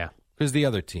available. Yeah, because the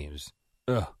other teams,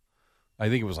 I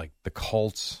think it was like the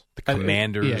Colts, the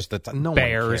Commanders, no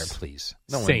Bears, one cared, please.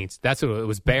 Saints. That's what it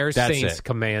was. Bears, Saints,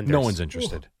 Commanders. No one's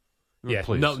interested. Yeah,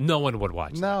 please. No one would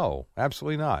watch. No,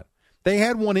 absolutely not. They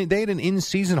had an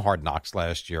in-season Hard Knocks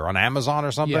last year on Amazon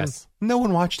or something. Yes. No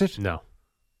one watched it. No.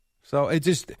 So it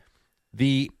just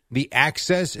the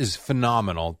access is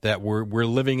phenomenal. That we're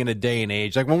living in a day and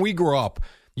age like when we grew up.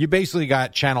 You basically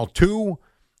got channel 2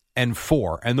 and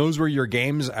 4, and those were your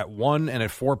games at 1 and at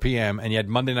 4 p.m. And you had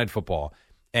Monday Night Football,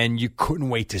 and you couldn't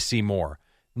wait to see more.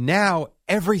 Now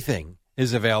everything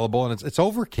is available, and it's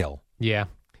overkill. Yeah.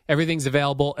 Everything's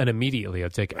available and immediately.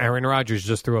 It's like Aaron Rodgers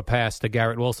just threw a pass to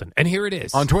Garrett Wilson, and here it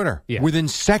is on Twitter. Yeah. Within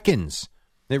seconds.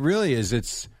 It really is.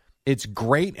 It's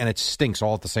great and it stinks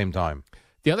all at the same time.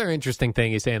 The other interesting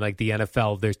thing is saying, like, the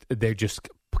NFL, they're just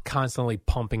constantly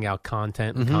pumping out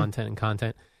content and content and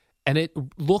content, and it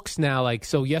looks now like,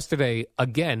 so yesterday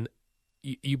again,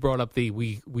 you brought up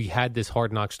we had this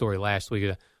Hard Knock story last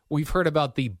week. We've heard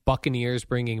about the Buccaneers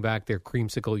bringing back their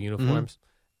creamsicle uniforms.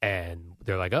 And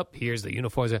they're like, here's the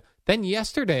uniforms. Then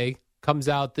yesterday comes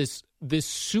out this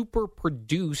super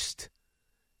produced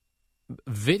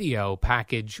video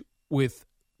package with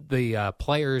the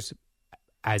players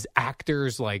as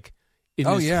actors, like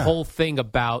in this whole thing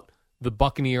about the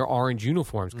Buccaneer orange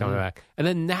uniforms coming back. And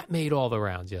then that made all the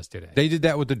rounds yesterday. They did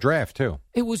that with the draft, too.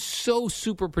 It was so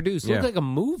super produced. It looked like a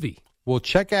movie. Well,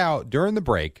 during the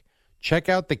break, check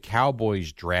out the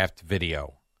Cowboys draft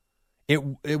video.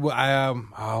 Who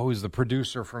was the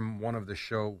producer from one of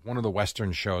the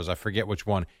Western shows? I forget which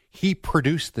one. He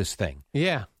produced this thing.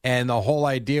 Yeah. And the whole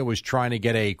idea was trying to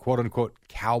get a quote-unquote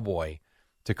cowboy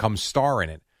to come star in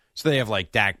it. So they have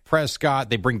like Dak Prescott.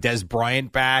 They bring Des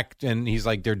Bryant back, and he's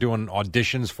like, they're doing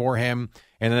auditions for him.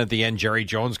 And then at the end, Jerry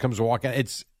Jones comes walking.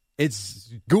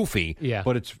 It's goofy,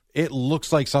 but it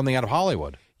looks like something out of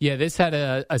Hollywood. Yeah, this had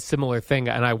a similar thing,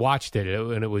 and I watched it,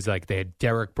 and it was like they had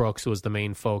Derek Brooks was the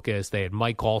main focus. They had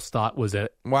Mike Allstott was a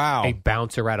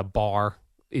bouncer at a bar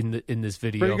in this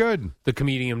video. Pretty good. The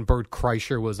comedian Bert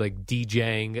Kreischer was like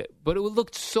DJing, but it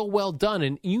looked so well done,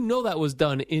 and that was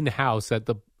done in house at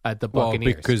the Buccaneers. Well,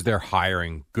 because they're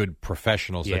hiring good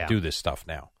professionals that do this stuff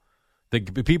now. The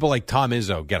people like Tom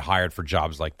Izzo get hired for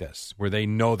jobs like this, where they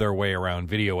know their way around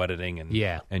video editing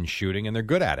and shooting, and they're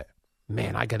good at it.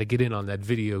 Man, I got to get in on that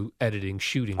video editing,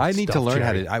 shooting. I need to learn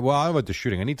Jerry. I don't know about the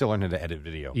shooting. I need to learn how to edit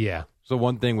video. Yeah. So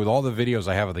one thing with all the videos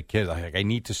I have of the kids, I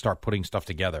need to start putting stuff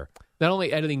together. Not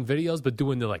only editing videos, but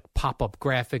doing the like pop-up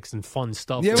graphics and fun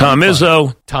stuff. Yeah, Tom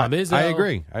Izzo. I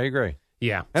agree.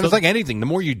 Yeah. And it's like anything. The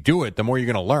more you do it, the more you're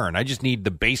going to learn. I just need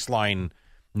the baseline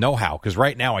know-how, because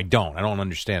right now I don't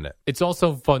understand it. It's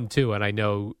also fun, too, and I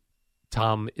know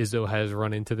Tom Izzo has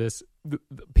run into this.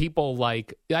 People I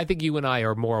think you and I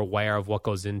are more aware of what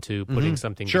goes into putting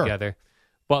something together.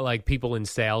 But like people in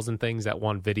sales and things that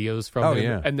want videos from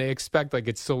him, and they expect like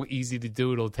it's so easy to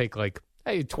do. It'll take like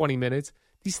 20 minutes.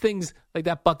 These things like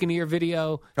that Buccaneer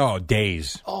video. Oh,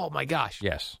 days. Oh my gosh.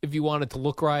 Yes. If you want it to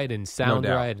look right and sound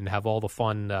right and have all the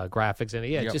fun graphics in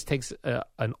it, it just takes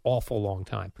an awful long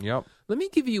time. Yep. Let me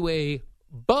give you a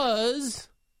buzz.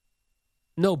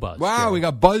 No buzz. Wow, Jerry. we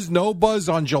got Buzz No Buzz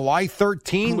on July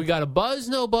 13th. We got a Buzz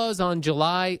No Buzz on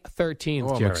July 13th, Oh,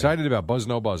 I'm Jerry. excited about Buzz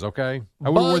No Buzz, okay? I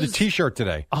would have wore the T-shirt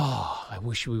today. Oh, I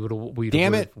wish we would have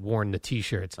Damn it. worn the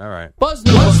T-shirts. All right. Buzz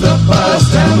No Buzz. What's the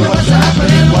buzz? Tell me what's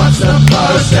happening. What's the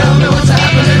buzz? Tell me what's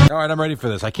happening. All right, I'm ready for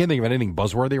this. I can't think of anything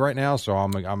buzzworthy right now, so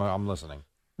I'm listening.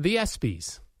 The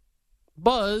ESPYs.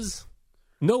 Buzz.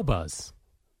 No buzz.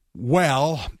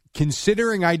 Well,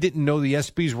 considering I didn't know the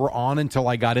ESPYs were on until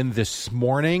I got in this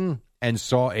morning and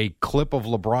saw a clip of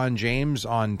LeBron James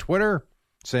on Twitter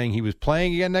saying he was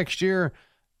playing again next year,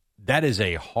 that is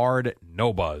a hard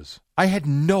no buzz. I had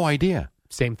no idea.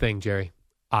 Same thing, Jerry.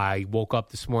 I woke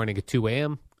up this morning at 2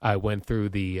 a.m. I went through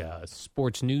the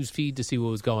sports news feed to see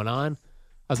what was going on.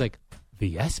 I was like,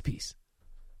 the ESPYs.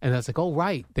 And I was like, oh,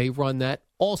 right. They run that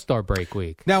All-Star break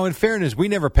week. Now, in fairness, we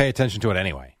never pay attention to it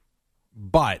anyway.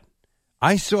 But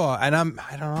I saw, and I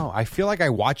don't know, I feel like I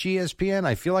watch ESPN.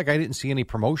 I feel like I didn't see any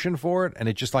promotion for it, and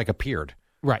it just like appeared.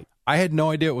 Right. I had no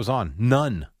idea it was on.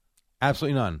 None.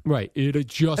 Absolutely none. Right. It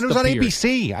just And it was appeared. on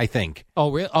ABC, I think.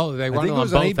 Oh, really? Oh, they run I think it it on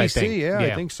was both, on ABC, I think. yeah,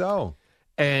 I think so.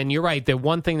 And you're right. The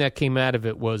one thing that came out of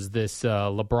it was this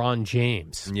LeBron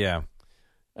James. Yeah.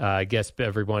 I guess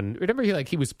everyone, remember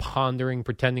he was pondering,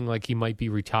 pretending like he might be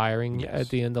retiring at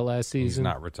the end of last season? He's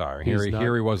not retiring.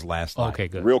 Here he was last night. Okay,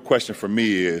 good. The real question for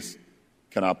me is,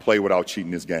 can I play without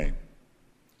cheating this game?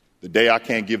 The day I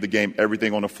can't give the game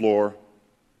everything on the floor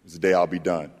is the day I'll be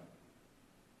done.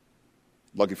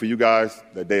 Lucky for you guys,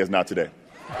 that day is not today.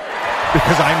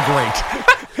 Because I'm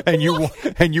great, and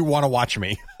you want to watch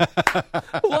me.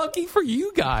 Lucky for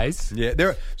you guys. Yeah,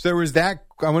 there was that.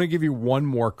 I want to give you one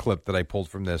more clip that I pulled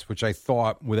from this, which I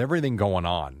thought, with everything going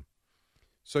on.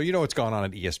 So you know what's going on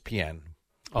at ESPN.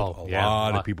 Oh, a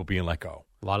lot of people being let go.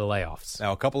 A lot of layoffs.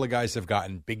 Now, a couple of guys have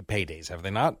gotten big paydays, have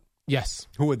they not? Yes.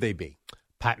 Who would they be?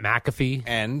 Pat McAfee.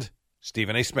 And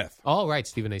Stephen A. Smith. Oh, right,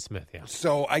 Stephen A. Smith, yeah.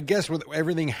 So I guess with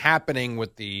everything happening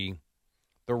with the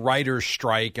writer's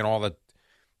strike and all that,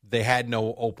 they had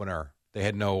no opener. They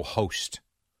had no host.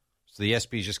 So the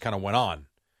ESPYs just kind of went on.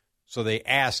 So they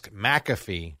asked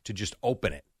McAfee to just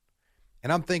open it.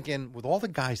 And I'm thinking, with all the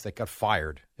guys that got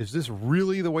fired, is this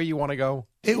really the way you want to go?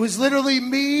 It was literally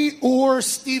me or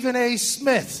Stephen A.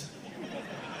 Smith.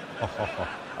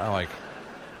 I like.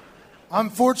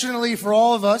 Unfortunately for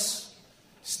all of us,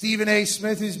 Stephen A.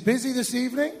 Smith is busy this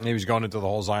evening. He was going into the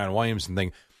whole Zion Williamson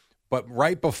thing. But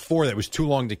right before that, it was too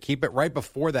long to keep it. Right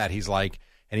before that, he's like,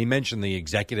 and he mentioned the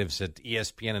executives at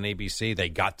ESPN and ABC, they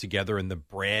got together in the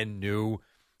brand new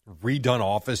redone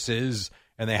offices,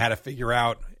 and they had to figure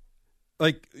out,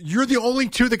 like, you're the only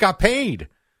two that got paid.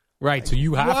 Right, so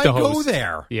you have Why to host. go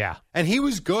there? Yeah. And he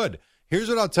was good. Here's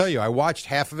what I'll tell you. I watched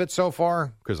half of it so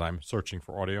far because I'm searching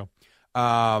for audio.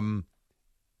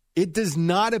 It does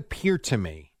not appear to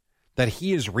me that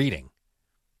he is reading.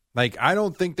 Like, I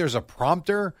don't think there's a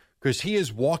prompter because he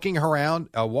is walking around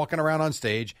on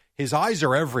stage. His eyes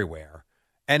are everywhere.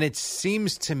 And it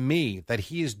seems to me that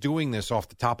he is doing this off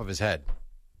the top of his head.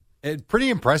 Pretty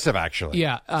impressive, actually.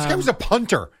 Yeah. This guy was a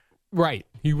punter. Right.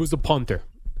 He was a punter.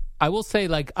 I will say,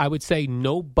 I would say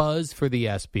no buzz for the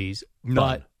ESPYs.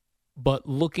 None. But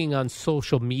looking on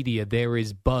social media, there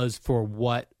is buzz for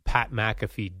what Pat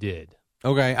McAfee did.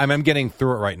 Okay. I'm getting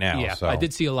through it right now. Yeah, so. I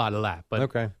did see a lot of that. But,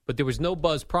 okay. But there was no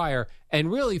buzz prior.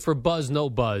 And really, for buzz, no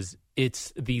buzz,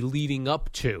 it's the leading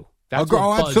up to. That's what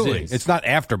buzz absolutely. is. It's not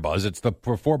after buzz. It's the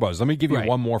before buzz. Let me give you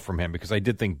one more from him because I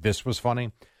did think this was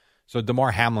funny. So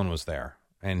DeMar Hamlin was there,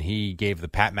 and he gave the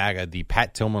Pat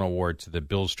Tillman Award to the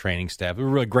Bills training staff. It was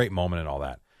a really great moment and all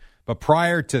that. But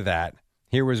prior to that,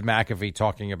 here was McAfee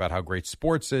talking about how great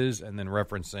sports is and then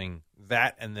referencing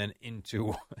that and then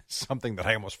into something that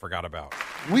I almost forgot about.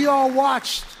 We all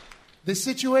watched the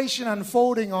situation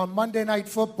unfolding on Monday Night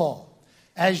Football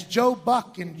as Joe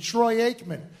Buck and Troy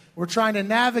Aikman were trying to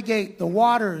navigate the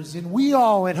waters, and we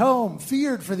all at home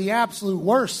feared for the absolute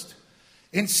worst.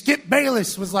 And Skip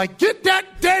Bayless was like, get that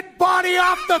dead body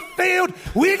off the field.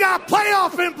 We got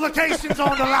playoff implications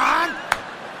on the line.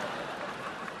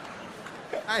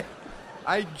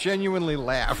 I genuinely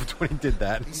laughed when he did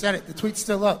that. He said it. The tweet's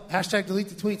still up. Hashtag delete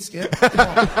the tweet, Skip.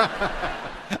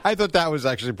 I thought that was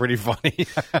actually pretty funny.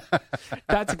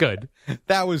 That's good.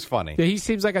 That was funny. Yeah, he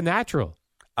seems like a natural.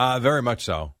 Very much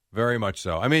so. Very much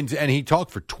so. I mean, and he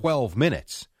talked for 12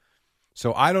 minutes.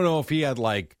 So I don't know if he had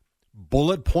like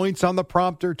bullet points on the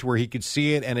prompter to where he could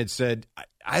see it, and it said,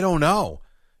 I don't know.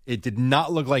 It did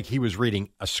not look like he was reading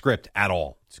a script at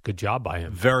all. It's a good job by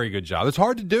him. Very good job. It's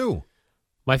hard to do.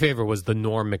 My favorite was the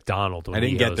Norm Macdonald. I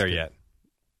didn't get there yet.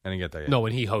 No,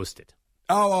 when he hosted.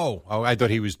 Oh, I thought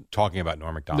he was talking about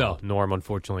Norm Macdonald. No, Norm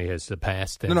unfortunately has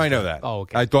passed. No, I know that. Oh,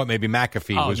 okay. I thought maybe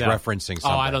McAfee was referencing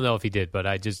something. Oh, I don't know if he did, but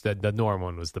I just the Norm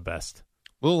one was the best.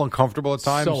 A little uncomfortable at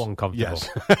times. So uncomfortable. Yes.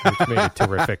 Which made it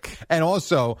terrific. And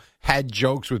also had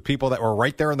jokes with people that were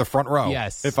right there in the front row.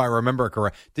 Yes. If I remember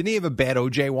correct. Didn't he have a bad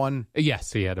OJ one?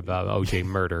 Yes, he had about OJ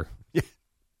murder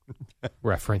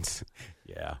reference.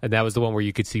 Yeah. And that was the one where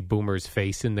you could see Boomer's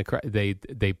face in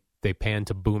the they panned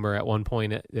to Boomer at one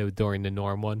point during the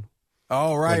Norm one.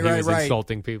 Oh, right, when he was right.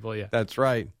 Insulting people, yeah. That's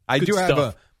right. I do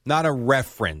have not a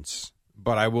reference,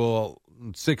 but I will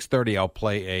 6:30 I'll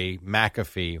play a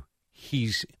McAfee.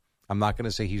 I'm not going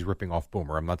to say he's ripping off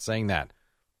Boomer. I'm not saying that.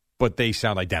 But they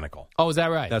sound identical. Oh, is that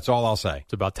right? That's all I'll say.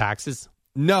 It's about taxes?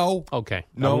 No. Okay.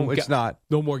 No, it's not.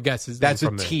 No more guesses. That's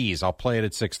a tease. I'll play it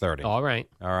at 6:30. All right.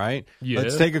 Yeah.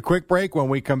 Let's take a quick break. When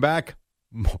we come back,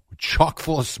 chock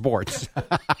full of sports.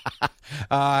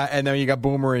 And then you got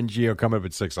Boomer and Gio coming up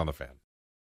at 6 on the Fan.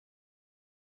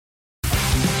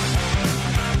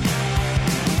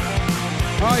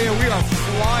 Oh, yeah, we are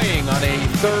flying on a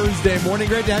Thursday morning.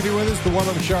 Great to have you with us. The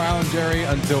warm-up show, Alan Jerry,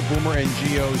 until Boomer and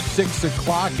Gio, 6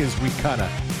 o'clock, as we kind of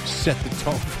set the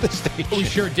tone for the station. We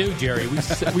sure do, Jerry.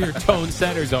 We are tone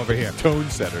setters over here. Tone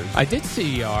setters. I did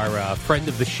see our friend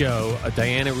of the show,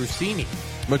 Diana Rossini.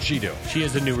 What'd she do? She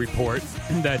has a new report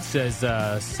that says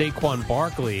Saquon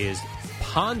Barkley is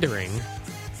pondering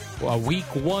a Week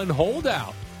 1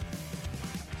 holdout.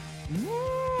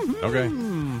 Okay.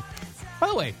 By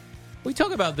the way, we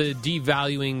talk about the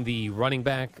devaluing the running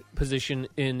back position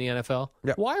in the NFL.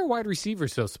 Yep. Why are wide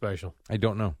receivers so special? I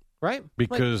don't know. Right?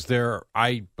 Because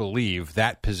I believe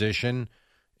that position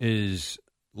is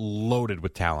loaded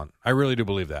with talent. I really do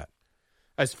believe that.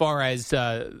 As far as...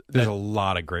 there's a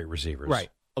lot of great receivers. Right.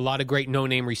 A lot of great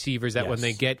no-name receivers that when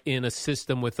they get in a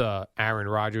system with Aaron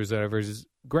Rodgers or whatever is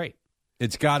great.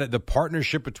 It's got it. The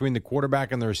partnership between the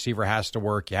quarterback and the receiver has to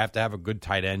work. You have to have a good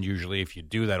tight end usually. If you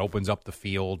do, that opens up the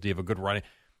field. You have a good running.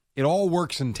 It all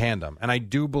works in tandem. And I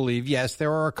do believe, yes,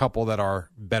 there are a couple that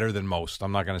are better than most.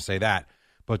 I'm not going to say that.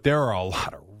 But there are a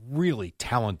lot of really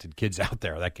talented kids out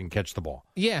there that can catch the ball.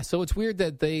 Yeah, so it's weird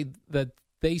that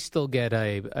they still get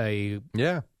a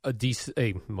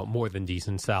decent, more than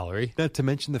decent salary. Not to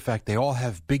mention the fact they all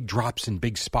have big drops in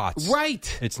big spots.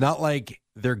 Right. It's not like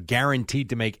they're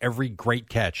guaranteed to make every great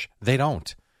catch. They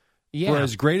don't. Yeah. For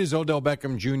as great as Odell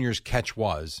Beckham Jr.'s catch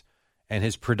was, and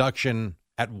his production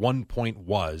at one point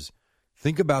was,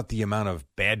 think about the amount of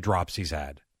bad drops he's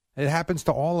had. It happens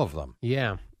to all of them.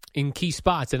 Yeah. In key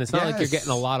spots. And it's not like you're getting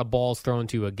a lot of balls thrown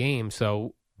to a game,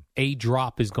 so a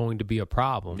drop is going to be a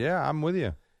problem. Yeah, I'm with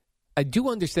you. I do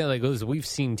understand, like, listen, we've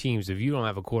seen teams, if you don't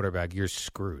have a quarterback, you're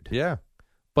screwed. Yeah.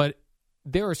 But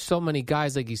there are so many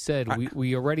guys, like you said.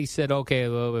 We already said, okay,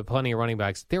 well, plenty of running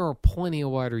backs. There are plenty of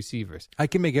wide receivers. I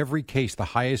can make every case the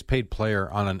highest paid player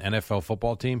on an NFL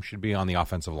football team should be on the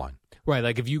offensive line. Right,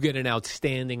 like if you get an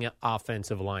outstanding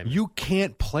offensive lineman. You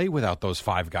can't play without those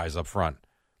 5 guys up front.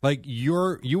 Like, you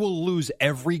will lose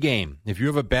every game. If you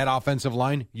have a bad offensive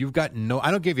line, you've got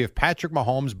I don't give you if Patrick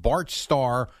Mahomes, Bart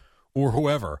Starr, or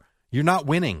whoever, you're not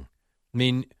winning. I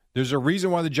mean, there's a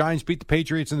reason why the Giants beat the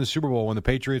Patriots in the Super Bowl when the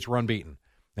Patriots were unbeaten.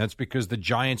 That's because the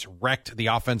Giants wrecked the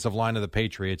offensive line of the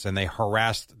Patriots and they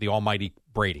harassed the almighty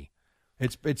Brady.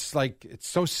 It's like, it's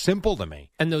so simple to me.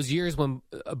 And those years when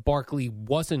Barkley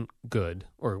wasn't good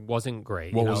or wasn't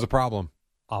great. What was the problem?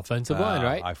 Offensive line,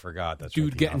 right? I forgot. That's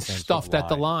dude right, getting stuffed at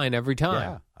the line every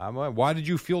time. Yeah. Why did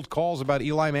you field calls about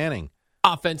Eli Manning?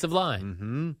 Offensive line.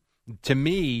 Mm-hmm. To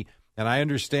me, and I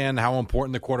understand how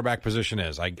important the quarterback position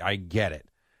is. I get it.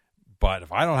 But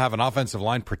if I don't have an offensive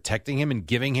line protecting him and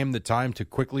giving him the time to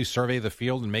quickly survey the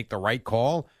field and make the right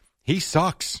call, he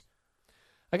sucks.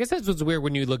 I guess that's what's weird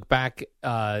when you look back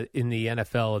in the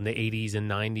NFL in the 80s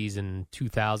and 90s and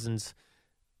 2000s.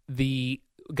 The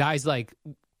guys like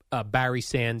Barry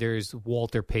Sanders,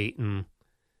 Walter Payton,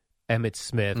 Emmitt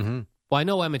Smith. Mm-hmm. Well, I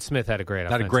know Emmitt Smith had a great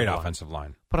offensive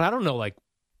line. But I don't know, like,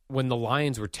 when the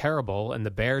Lions were terrible and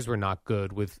the Bears were not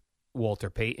good with Walter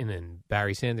Payton and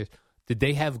Barry Sanders, did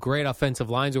they have great offensive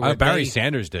lines? Or Barry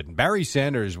Sanders didn't. Barry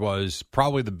Sanders was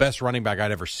probably the best running back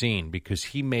I'd ever seen because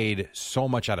he made so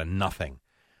much out of nothing.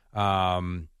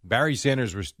 Barry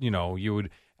Sanders was,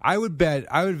 I would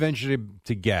venture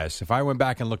to guess, if I went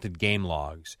back and looked at game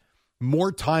logs,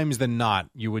 more times than not,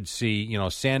 you would see,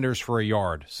 Sanders for a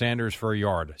yard, Sanders for a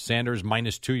yard, Sanders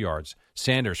minus 2 yards,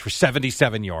 Sanders for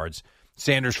 77 yards.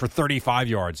 Sanders for 35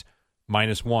 yards,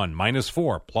 -1,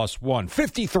 -4, +1,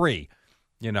 53.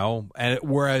 And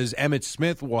whereas Emmitt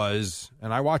Smith was,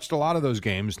 and I watched a lot of those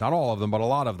games, not all of them, but a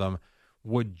lot of them,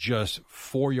 would just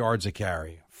 4 yards a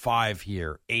carry, 5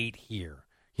 here, 8 here.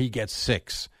 He gets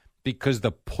 6 because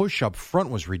the push up front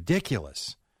was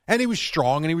ridiculous. And he was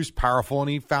strong and he was powerful and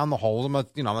he found the holes. I'm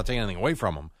not taking anything away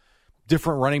from him.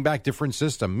 Different running back, different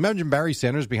system. Imagine Barry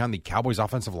Sanders behind the Cowboys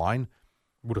offensive line.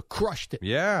 Would have crushed it.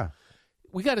 Yeah.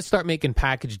 We got to start making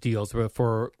package deals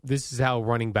for this is how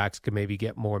running backs could maybe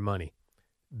get more money.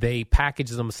 They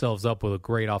package themselves up with a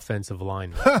great offensive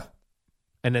lineman.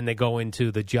 And then they go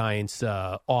into the Giants'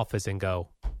 office and go,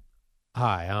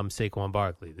 "Hi, I'm Saquon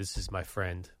Barkley. This is my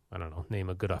friend." I don't know, name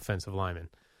a good offensive lineman.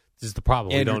 This is the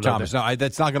problem. Andrew Thomas. No,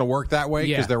 that's not going to work that way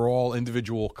because they're all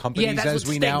individual companies, as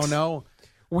we now know.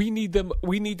 We need them.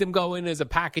 We need them go in as a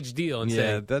package deal and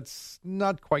say, that's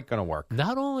not quite going to work.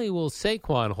 Not only will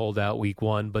Saquon hold out week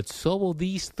 1, but so will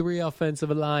these 3 offensive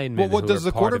linemen. Well, what does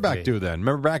the quarterback do then?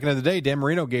 Remember back in the day, Dan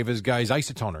Marino gave his guys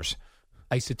isotoners.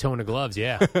 Isotoner gloves,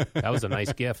 yeah. That was a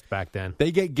nice gift back then.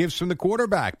 They get gifts from the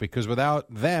quarterback because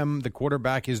without them, the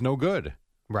quarterback is no good.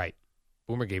 Right.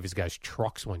 Boomer gave his guys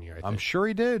trucks one year, I think. I'm sure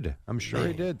he did.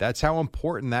 He did. That's how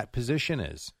important that position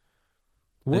is.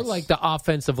 We're like the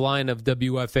offensive line of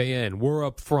WFAN. We're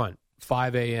up front,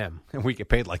 5 a.m. And we get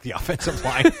paid like the offensive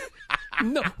line.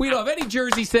 No, we don't have any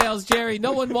jersey sales, Jerry.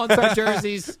 No one wants our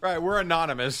jerseys. Right, we're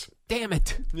anonymous. Damn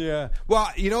it. Yeah.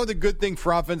 Well, the good thing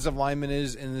for offensive linemen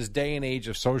is in this day and age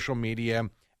of social media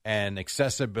and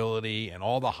accessibility and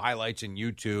all the highlights in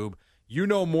YouTube,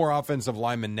 more offensive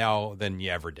linemen now than you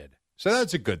ever did. So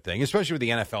that's a good thing, especially with the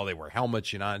NFL. They wear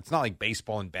helmets, It's not like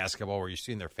baseball and basketball where you're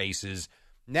seeing their faces.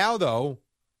 Now, though,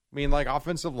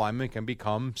 offensive linemen can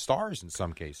become stars in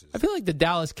some cases. I feel like the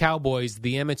Dallas Cowboys,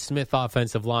 the Emmitt Smith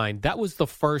offensive line, that was the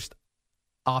first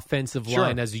offensive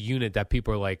line as a unit that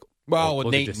people are like, well, with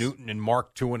Nate Newton and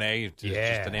Mark Tuinei,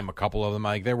 just to name a couple of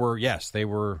them, they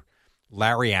were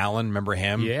Larry Allen, remember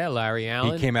him? Yeah, Larry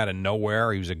Allen. He came out of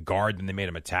nowhere. He was a guard, and they made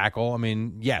him a tackle.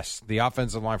 Yes, the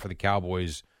offensive line for the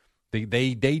Cowboys,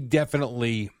 they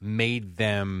definitely made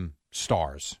them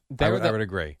stars. I would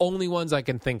agree. Only ones I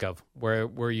can think of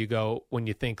where you go when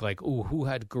you think like, ooh, who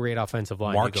had great offensive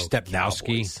line? Mark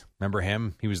Stepnowski, remember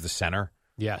him? He was the center.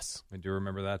 Yes, I do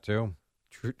remember that too.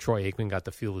 Troy Aikman got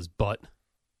to feel his butt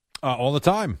all the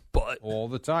time, all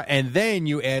the time. And then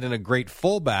you add in a great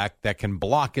fullback that can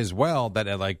block as well.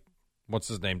 That what's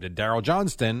his name? Did Darryl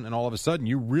Johnston, and all of a sudden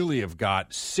you really have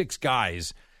got 6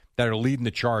 guys that are leading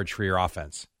the charge for your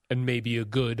offense, and maybe a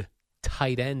good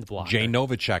tight end blocker. Jay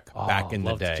Novacek back in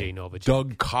the day. Jay Novacek.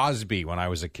 Doug Cosby when I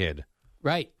was a kid.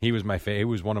 Right. He was he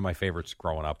was one of my favorites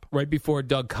growing up. Right before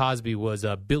Doug Cosby was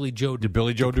Billy Joe Dupree.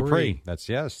 Billy Joe Dupree. That's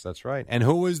right. And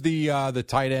who was the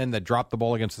tight end that dropped the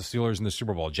ball against the Steelers in the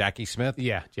Super Bowl? Jackie Smith?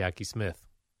 Yeah, Jackie Smith.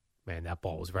 Man, that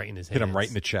ball was right in his hands. Hit him right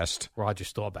in the chest. Roger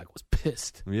Staubach was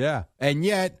pissed. Yeah. And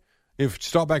yet, if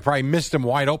Staubach probably missed him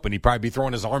wide open, he'd probably be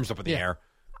throwing his arms up in the air.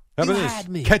 How about this? Had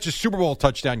me. Catch a Super Bowl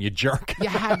touchdown, you jerk. You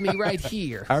had me right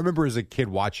here. I remember as a kid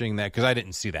watching that because I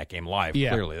didn't see that game live. Yeah.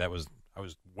 Clearly, I was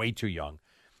way too young.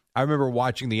 I remember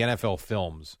watching the NFL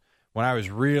films when I was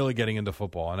really getting into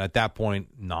football. And at that point,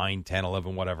 9, 10,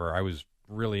 11, whatever, I was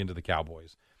really into the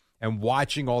Cowboys. And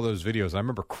watching all those videos, I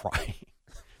remember crying,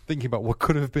 thinking about what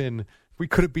could have been. We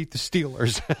could have beat the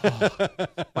Steelers.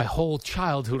 My whole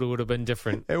childhood would have been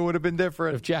different. It would have been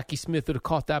different. If Jackie Smith would have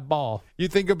caught that ball. You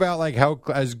think about how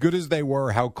as good as they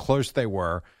were, how close they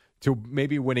were to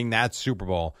maybe winning that Super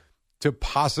Bowl, to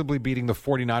possibly beating the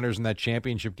 49ers in that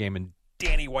championship game, and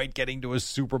Danny White getting to a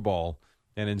Super Bowl.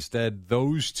 And instead,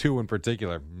 those two in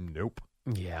particular, nope.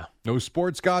 Yeah. No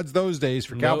sports gods those days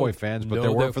for Cowboy fans, but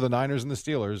there were for the Niners and the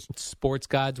Steelers. Sports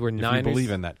gods were Niners. If you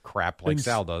believe in that crap like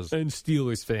Sal does. And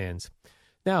Steelers fans.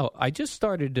 Now, I just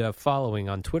started following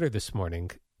on Twitter this morning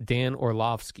Dan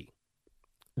Orlovsky,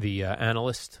 the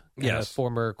analyst,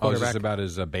 former quarterback. Is this about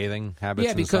his bathing habits?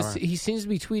 Yeah, because he seems to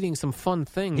be tweeting some fun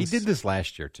things. He did this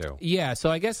last year, too. Yeah, so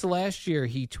I guess last year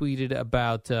he tweeted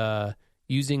about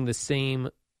using the same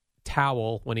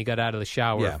towel when he got out of the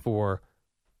shower for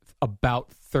about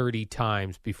 30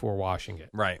 times before washing it.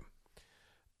 Right.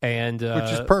 And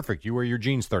which is perfect. You wear your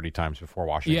jeans 30 times before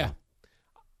washing them.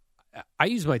 Yeah. I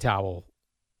use my towel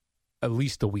at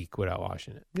least a week without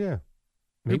washing it. Yeah.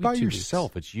 Maybe by 2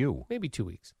 yourself. weeks. It's you. Maybe 2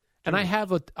 weeks. And I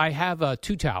have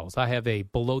 2 towels. I have a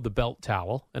below the belt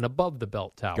towel and above the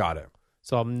belt towel. Got it.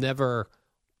 So I'm never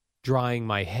drying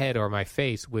my head or my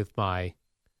face with my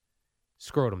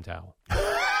scrotum towel.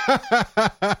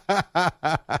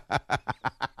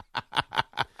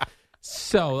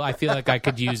 So I feel like I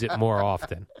could use it more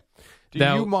often.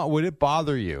 Would it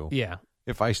bother you? Yeah.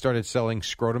 If I started selling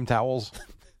scrotum towels?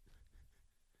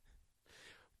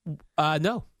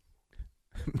 No.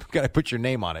 Got to put your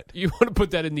name on it. You want to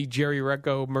put that in the Jerry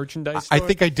Recco merchandise store? I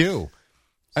think I do.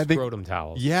 Scrotum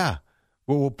towels. Yeah.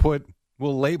 We'll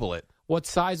label it. What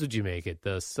size would you make it?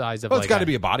 The size of it's got to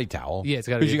be a body towel. Yeah, it's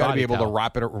got to be a body towel. Because you got to be able to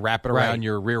wrap it around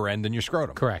your rear end and your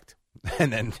scrotum. Correct.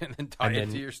 And then tie it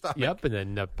to your stomach. Yep,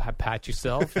 and then pat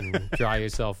yourself and dry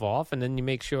yourself off, and then you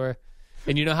make sure.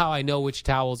 And you know how I know which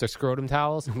towels are scrotum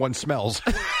towels? One smells.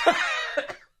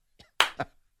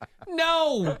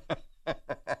 No!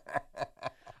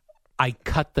 I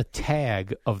cut the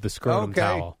tag of the scrotum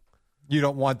towel. You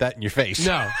don't want that in your face.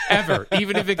 No, ever.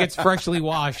 Even if it gets freshly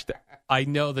washed, I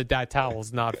know that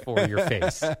towel's not for your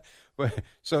face.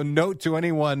 So note to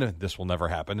anyone, this will never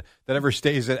happen, that ever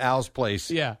stays at Al's place.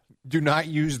 Yeah. Do not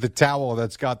use the towel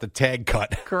that's got the tag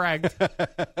cut. Correct.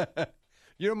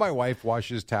 You know, my wife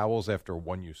washes towels after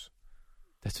one use.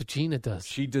 That's what Gina does.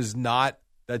 She does not.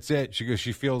 That's it.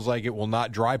 She feels like it will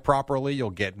not dry properly. You'll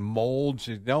get mold.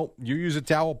 No, you use a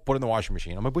towel, put it in the washing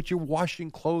machine. I'm like, but you're washing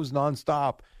clothes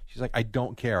nonstop. She's like, I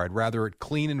don't care. I'd rather it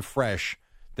clean and fresh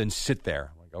than sit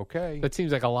there. I'm like, okay. That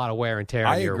seems like a lot of wear and tear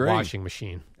on your washing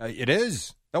machine. It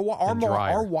is.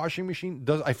 Our washing machine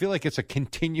does. I feel like it's a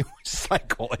continuous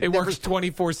cycle. It works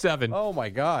 24/7. Oh my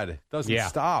God, it doesn't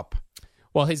stop.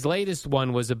 Well, his latest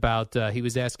one was about. He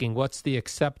was asking, what's the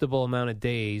acceptable amount of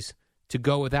days to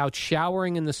go without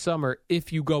showering in the summer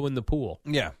if you go in the pool?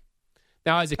 Yeah.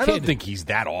 Now, as a kid, I don't think he's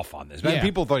that off on this. Man,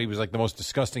 people thought he was like the most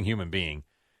disgusting human being.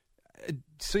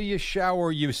 So you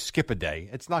shower, you skip a day.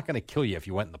 It's not going to kill you if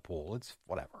you went in the pool. It's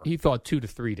whatever. He thought 2 to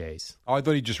 3 days. Oh, I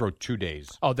thought he just wrote 2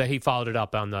 days. Oh, that he followed it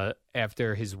up on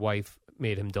after his wife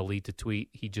made him delete the tweet.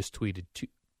 He just tweeted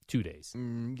 2 days.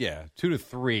 2 to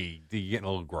 3. You're getting a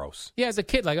little gross. Yeah, as a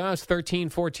kid, like when I was 13,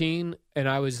 14, and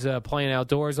I was playing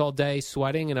outdoors all day,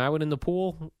 sweating, and I went in the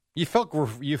pool. You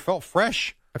felt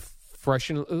fresh.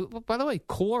 Fresh. By the way,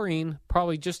 chlorine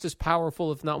probably just as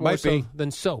powerful, if not more so,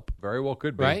 than soap. Very well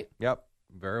could be. Right? Yep.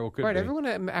 Very well could be. Right.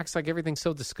 Everyone acts like everything's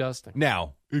so disgusting.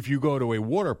 Now, if you go to a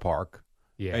water park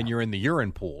and you're in the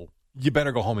urine pool, you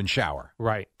better go home and shower.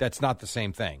 Right. That's not the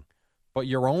same thing. But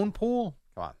your own pool,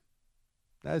 come on.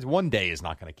 That's 1 day is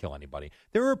not going to kill anybody.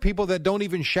 There are people that don't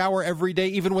even shower every day,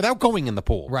 even without going in the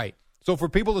pool. Right. So for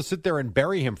people to sit there and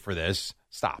bury him for this,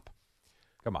 stop.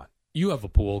 Come on. You have a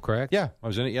pool, correct? Yeah, I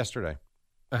was in it yesterday.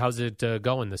 How's it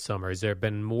going this summer? Has there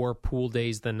been more pool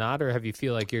days than not, or have you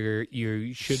feel like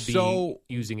you should be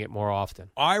using it more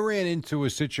often? I ran into a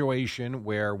situation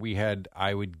where we had,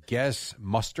 I would guess,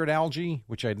 mustard algae,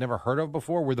 which I'd never heard of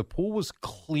before, where the pool was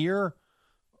clear,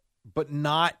 but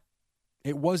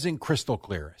it wasn't crystal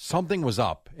clear. Something was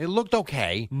up. It looked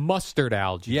okay. Mustard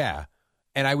algae. Yeah.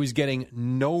 And I was getting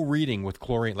no reading with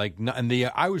chlorine.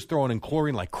 I was throwing in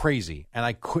chlorine like crazy, and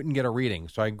I couldn't get a reading.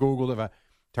 So I Googled it.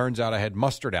 Turns out I had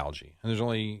mustard algae. And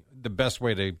the best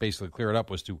way to basically clear it up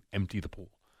was to empty the pool.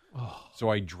 Oh. So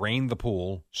I drained the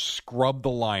pool, scrubbed the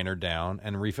liner down,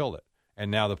 and refilled it. And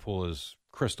now the pool is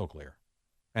crystal clear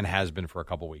and has been for a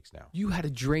couple weeks now. You had to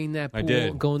drain that pool? I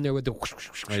did. Go in there with the...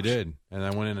 I did. And I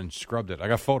went in and scrubbed it. I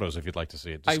got photos if you'd like to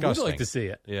see it. Disgusting. I would like to see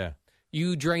it. Yeah.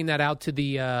 You drain that out to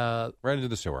the... right into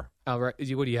the sewer. Right.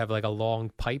 What do you have, like a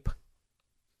long pipe?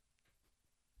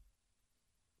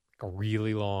 A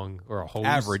really long, or a hose?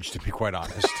 Average, to be quite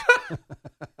honest.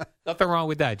 Nothing wrong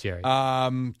with that, Jerry.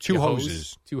 Two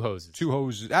hoses. Two hoses. Two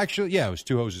hoses. Actually, yeah, it was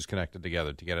 2 hoses connected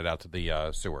together to get it out to the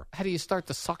sewer. How do you start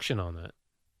the suction on that?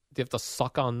 Do you have to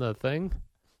suck on the thing?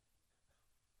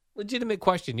 Legitimate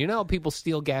question. You know how people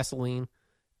steal gasoline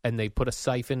and they put a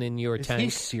siphon in your tank?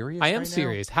 Is he serious? I am right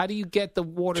serious. now? How do you get the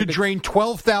water to drain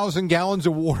 12,000 gallons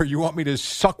of water? You want me to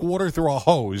suck water through a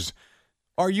hose?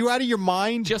 Are you out of your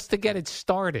mind? Just to get it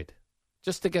started.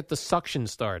 Just to get the suction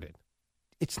started.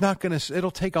 It's not going to...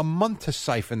 It'll take a month to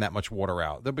siphon that much water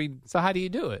out. So how do you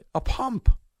do it? A pump.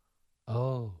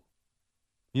 Oh.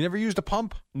 You never used a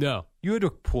pump? No. You had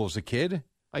a pool as a kid.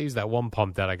 I used that one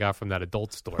pump that I got from that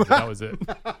adult store, but that was it.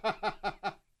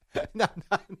 No.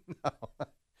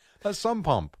 A sump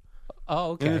pump.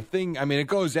 Oh, okay. And the thing, it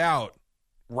goes out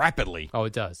rapidly. Oh,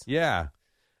 it does? Yeah.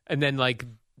 And then,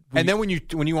 and then when you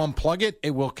unplug it,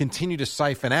 it will continue to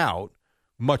siphon out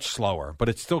much slower, but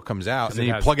it still comes out. And then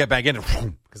you plug it back in.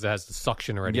 Because it has the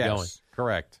suction already going.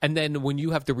 Correct. And then when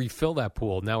you have to refill that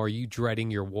pool, now are you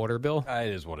dreading your water bill?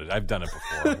 It is what it is. I've done it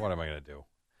before. What am I going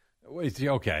to do?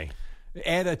 Okay.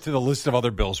 Add it to the list of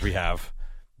other bills we have.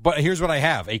 But here's what I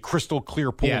have. A crystal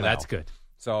clear pool now. That's good.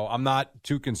 So I'm not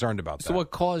too concerned about that. So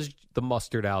what caused the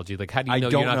mustard algae? Like, how do you know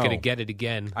you're not going to get it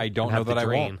again? I don't know that I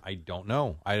won't. I don't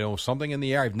know. I know something in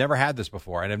the air. I've never had this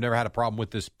before, and I've never had a problem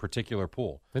with this particular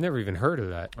pool. I never even heard of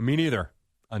that. Me neither.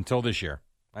 Until this year,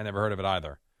 I never heard of it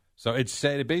either. So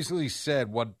it basically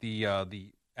said what the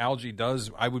algae does.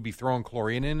 I would be throwing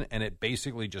chlorine in, and it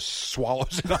basically just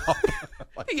swallows it up.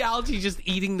 The algae just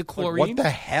eating the chlorine. Like, what the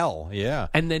hell? Yeah.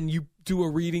 And then you do a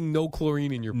reading, no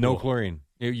chlorine in your pool. No chlorine.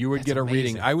 You would get a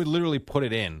reading. I would literally put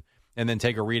it in and then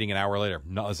take a reading an hour later.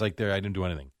 No, it's like I didn't do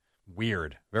anything.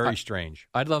 Weird. Very strange.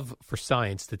 I'd love for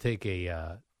science to take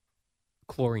a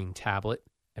chlorine tablet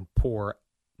and pour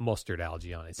mustard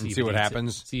algae on it. See what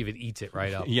happens. See if it eats it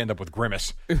right up. You end up with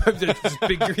grimace.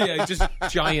 just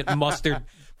giant mustard.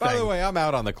 By the way, I'm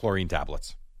out on the chlorine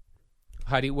tablets.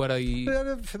 What are you?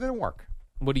 It didn't work.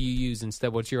 What do you use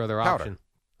instead? What's your other option?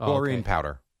 Chlorine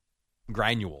powder.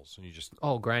 Granules, and you just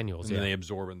granules, and then they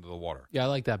absorb into the water. Yeah, I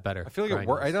like that better. I feel like it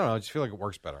works. I don't know. I just feel like it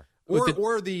works better.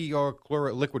 Or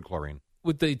the liquid chlorine.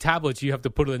 With the tablets, you have to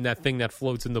put it in that thing that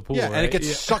floats in the pool. Yeah, right? and it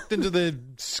gets sucked into the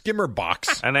skimmer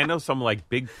box. And I know some like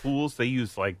big pools they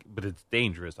use but it's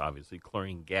dangerous, obviously,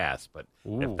 chlorine gas. But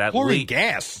if that chlorine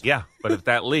gas, yeah. But if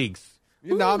that leaks,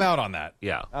 no, I'm out on that.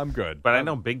 Yeah, I'm good. But I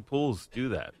know big pools do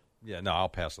that. Yeah, no, I'll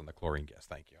pass on the chlorine gas.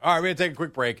 Thank you. All right, we're going to take a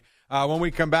quick break. When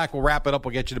we come back, we'll wrap it up.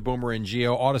 We'll get you to Boomer and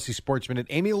Gio, Odyssey Sports Minute,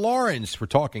 Amy Lawrence for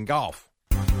Talking Golf.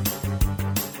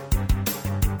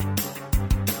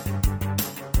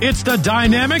 It's the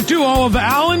dynamic duo of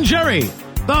Al and Jerry,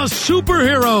 the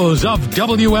superheroes of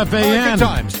WFAN. Good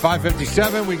times.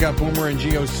 5:57. We got Boomer and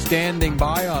Gio standing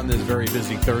by on this very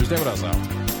busy Thursday. What else,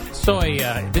 Al? So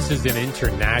this is an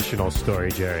international story,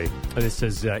 Jerry. This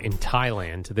is in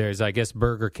Thailand. There's, I guess,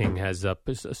 Burger King has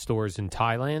stores in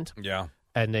Thailand. Yeah.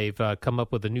 And they've come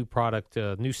up with a new product,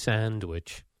 a new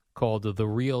sandwich called the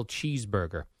Real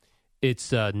Cheeseburger.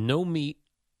 It's no meat,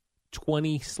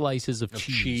 20 slices of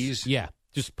cheese. Yeah,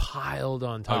 just piled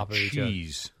on top of each other.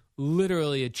 Cheese.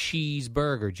 Literally a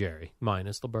cheeseburger, Jerry.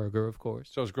 Minus the burger, of course.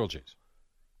 So it's grilled cheese.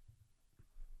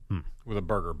 With a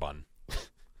burger bun.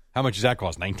 How much does that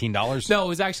cost? $19? No, it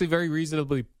was actually very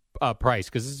reasonably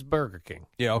priced because it's Burger King.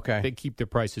 Yeah, okay. They keep their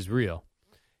prices real.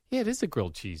 Yeah, it is a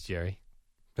grilled cheese, Jerry.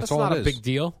 That's all not a big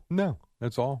deal. No,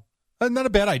 that's all. Not a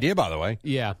bad idea, by the way.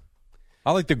 Yeah.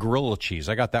 I like the gorilla cheese.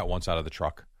 I got that once out of the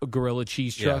truck. A gorilla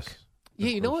cheese truck? Yes. Yeah,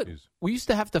 you know what? We used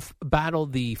to have to battle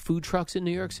the food trucks in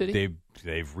New York City.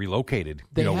 They've relocated.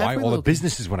 They you know have why? All the relocated.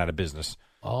 businesses went out of business.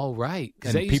 Oh, right.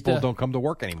 And people don't come to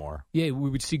work anymore. Yeah, we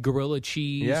would see gorilla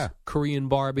cheese, Korean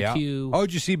barbecue. Yeah. Oh,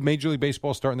 did you see Major League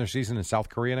Baseball starting their season in South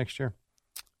Korea next year?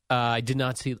 I did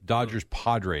not see. Dodgers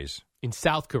Padres. In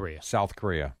South Korea. South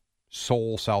Korea.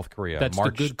 Seoul, South Korea. That's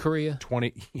March the good Korea?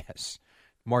 20. Yes.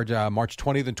 March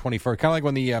 20th and 21st. Kind of like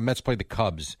when the Mets played the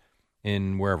Cubs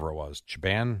in wherever it was.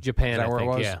 Japan? Japan, Is that I where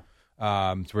think, it was?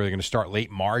 yeah. It's where they're going to start late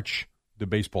March. The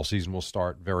baseball season will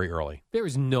start very early. There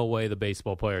is no way the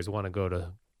baseball players want to go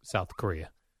to South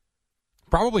Korea.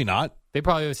 Probably not. They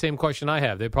probably have the same question I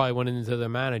have. They probably went into their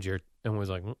manager and was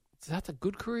like, is that the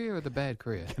good Korea or the bad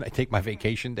Korea? Can I take my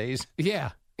vacation days? Yeah.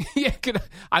 Yeah,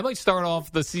 I might start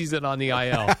off the season on the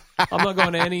IL. I'm not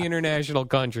going to any international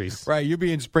countries. Right, you'll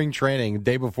be in spring training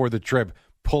day before the trip.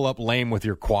 Pull up lame with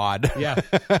your quad. Yeah.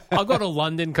 I'll go to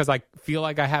London because I feel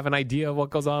like I have an idea of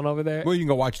what goes on over there. Well, you can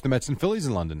go watch the Mets and Phillies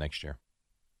in London next year.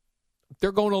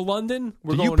 They're going to London?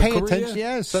 We're Do going you pay to Korea? attention?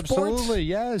 Yes, Sports? absolutely,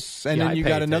 yes. And Yeah, then I you pay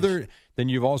got attention. another. Then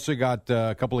you've also got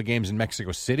a couple of games in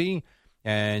Mexico City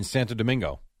and Santo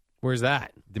Domingo. Where's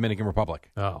that? Dominican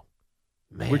Republic. Oh,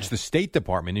 man. Which the State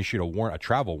Department issued a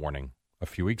travel warning a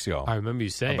few weeks ago. I remember you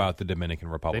saying about the Dominican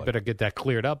Republic. They better get that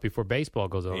cleared up before baseball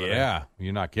goes over there. Yeah,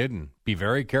 you're not kidding. Be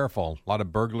very careful. A lot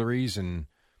of burglaries and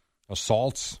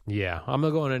assaults. Yeah, I'm not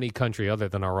going to any country other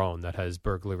than our own that has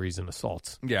burglaries and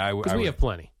assaults. Yeah, because we have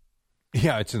plenty.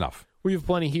 Yeah, it's enough. We have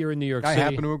plenty here in New York I City.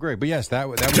 happen to agree. But yes, that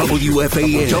was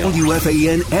WFAN,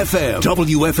 WFAN FM,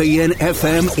 WFAN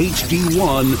FM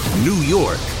HD1, New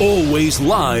York. Always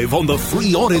live on the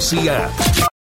free Odyssey app.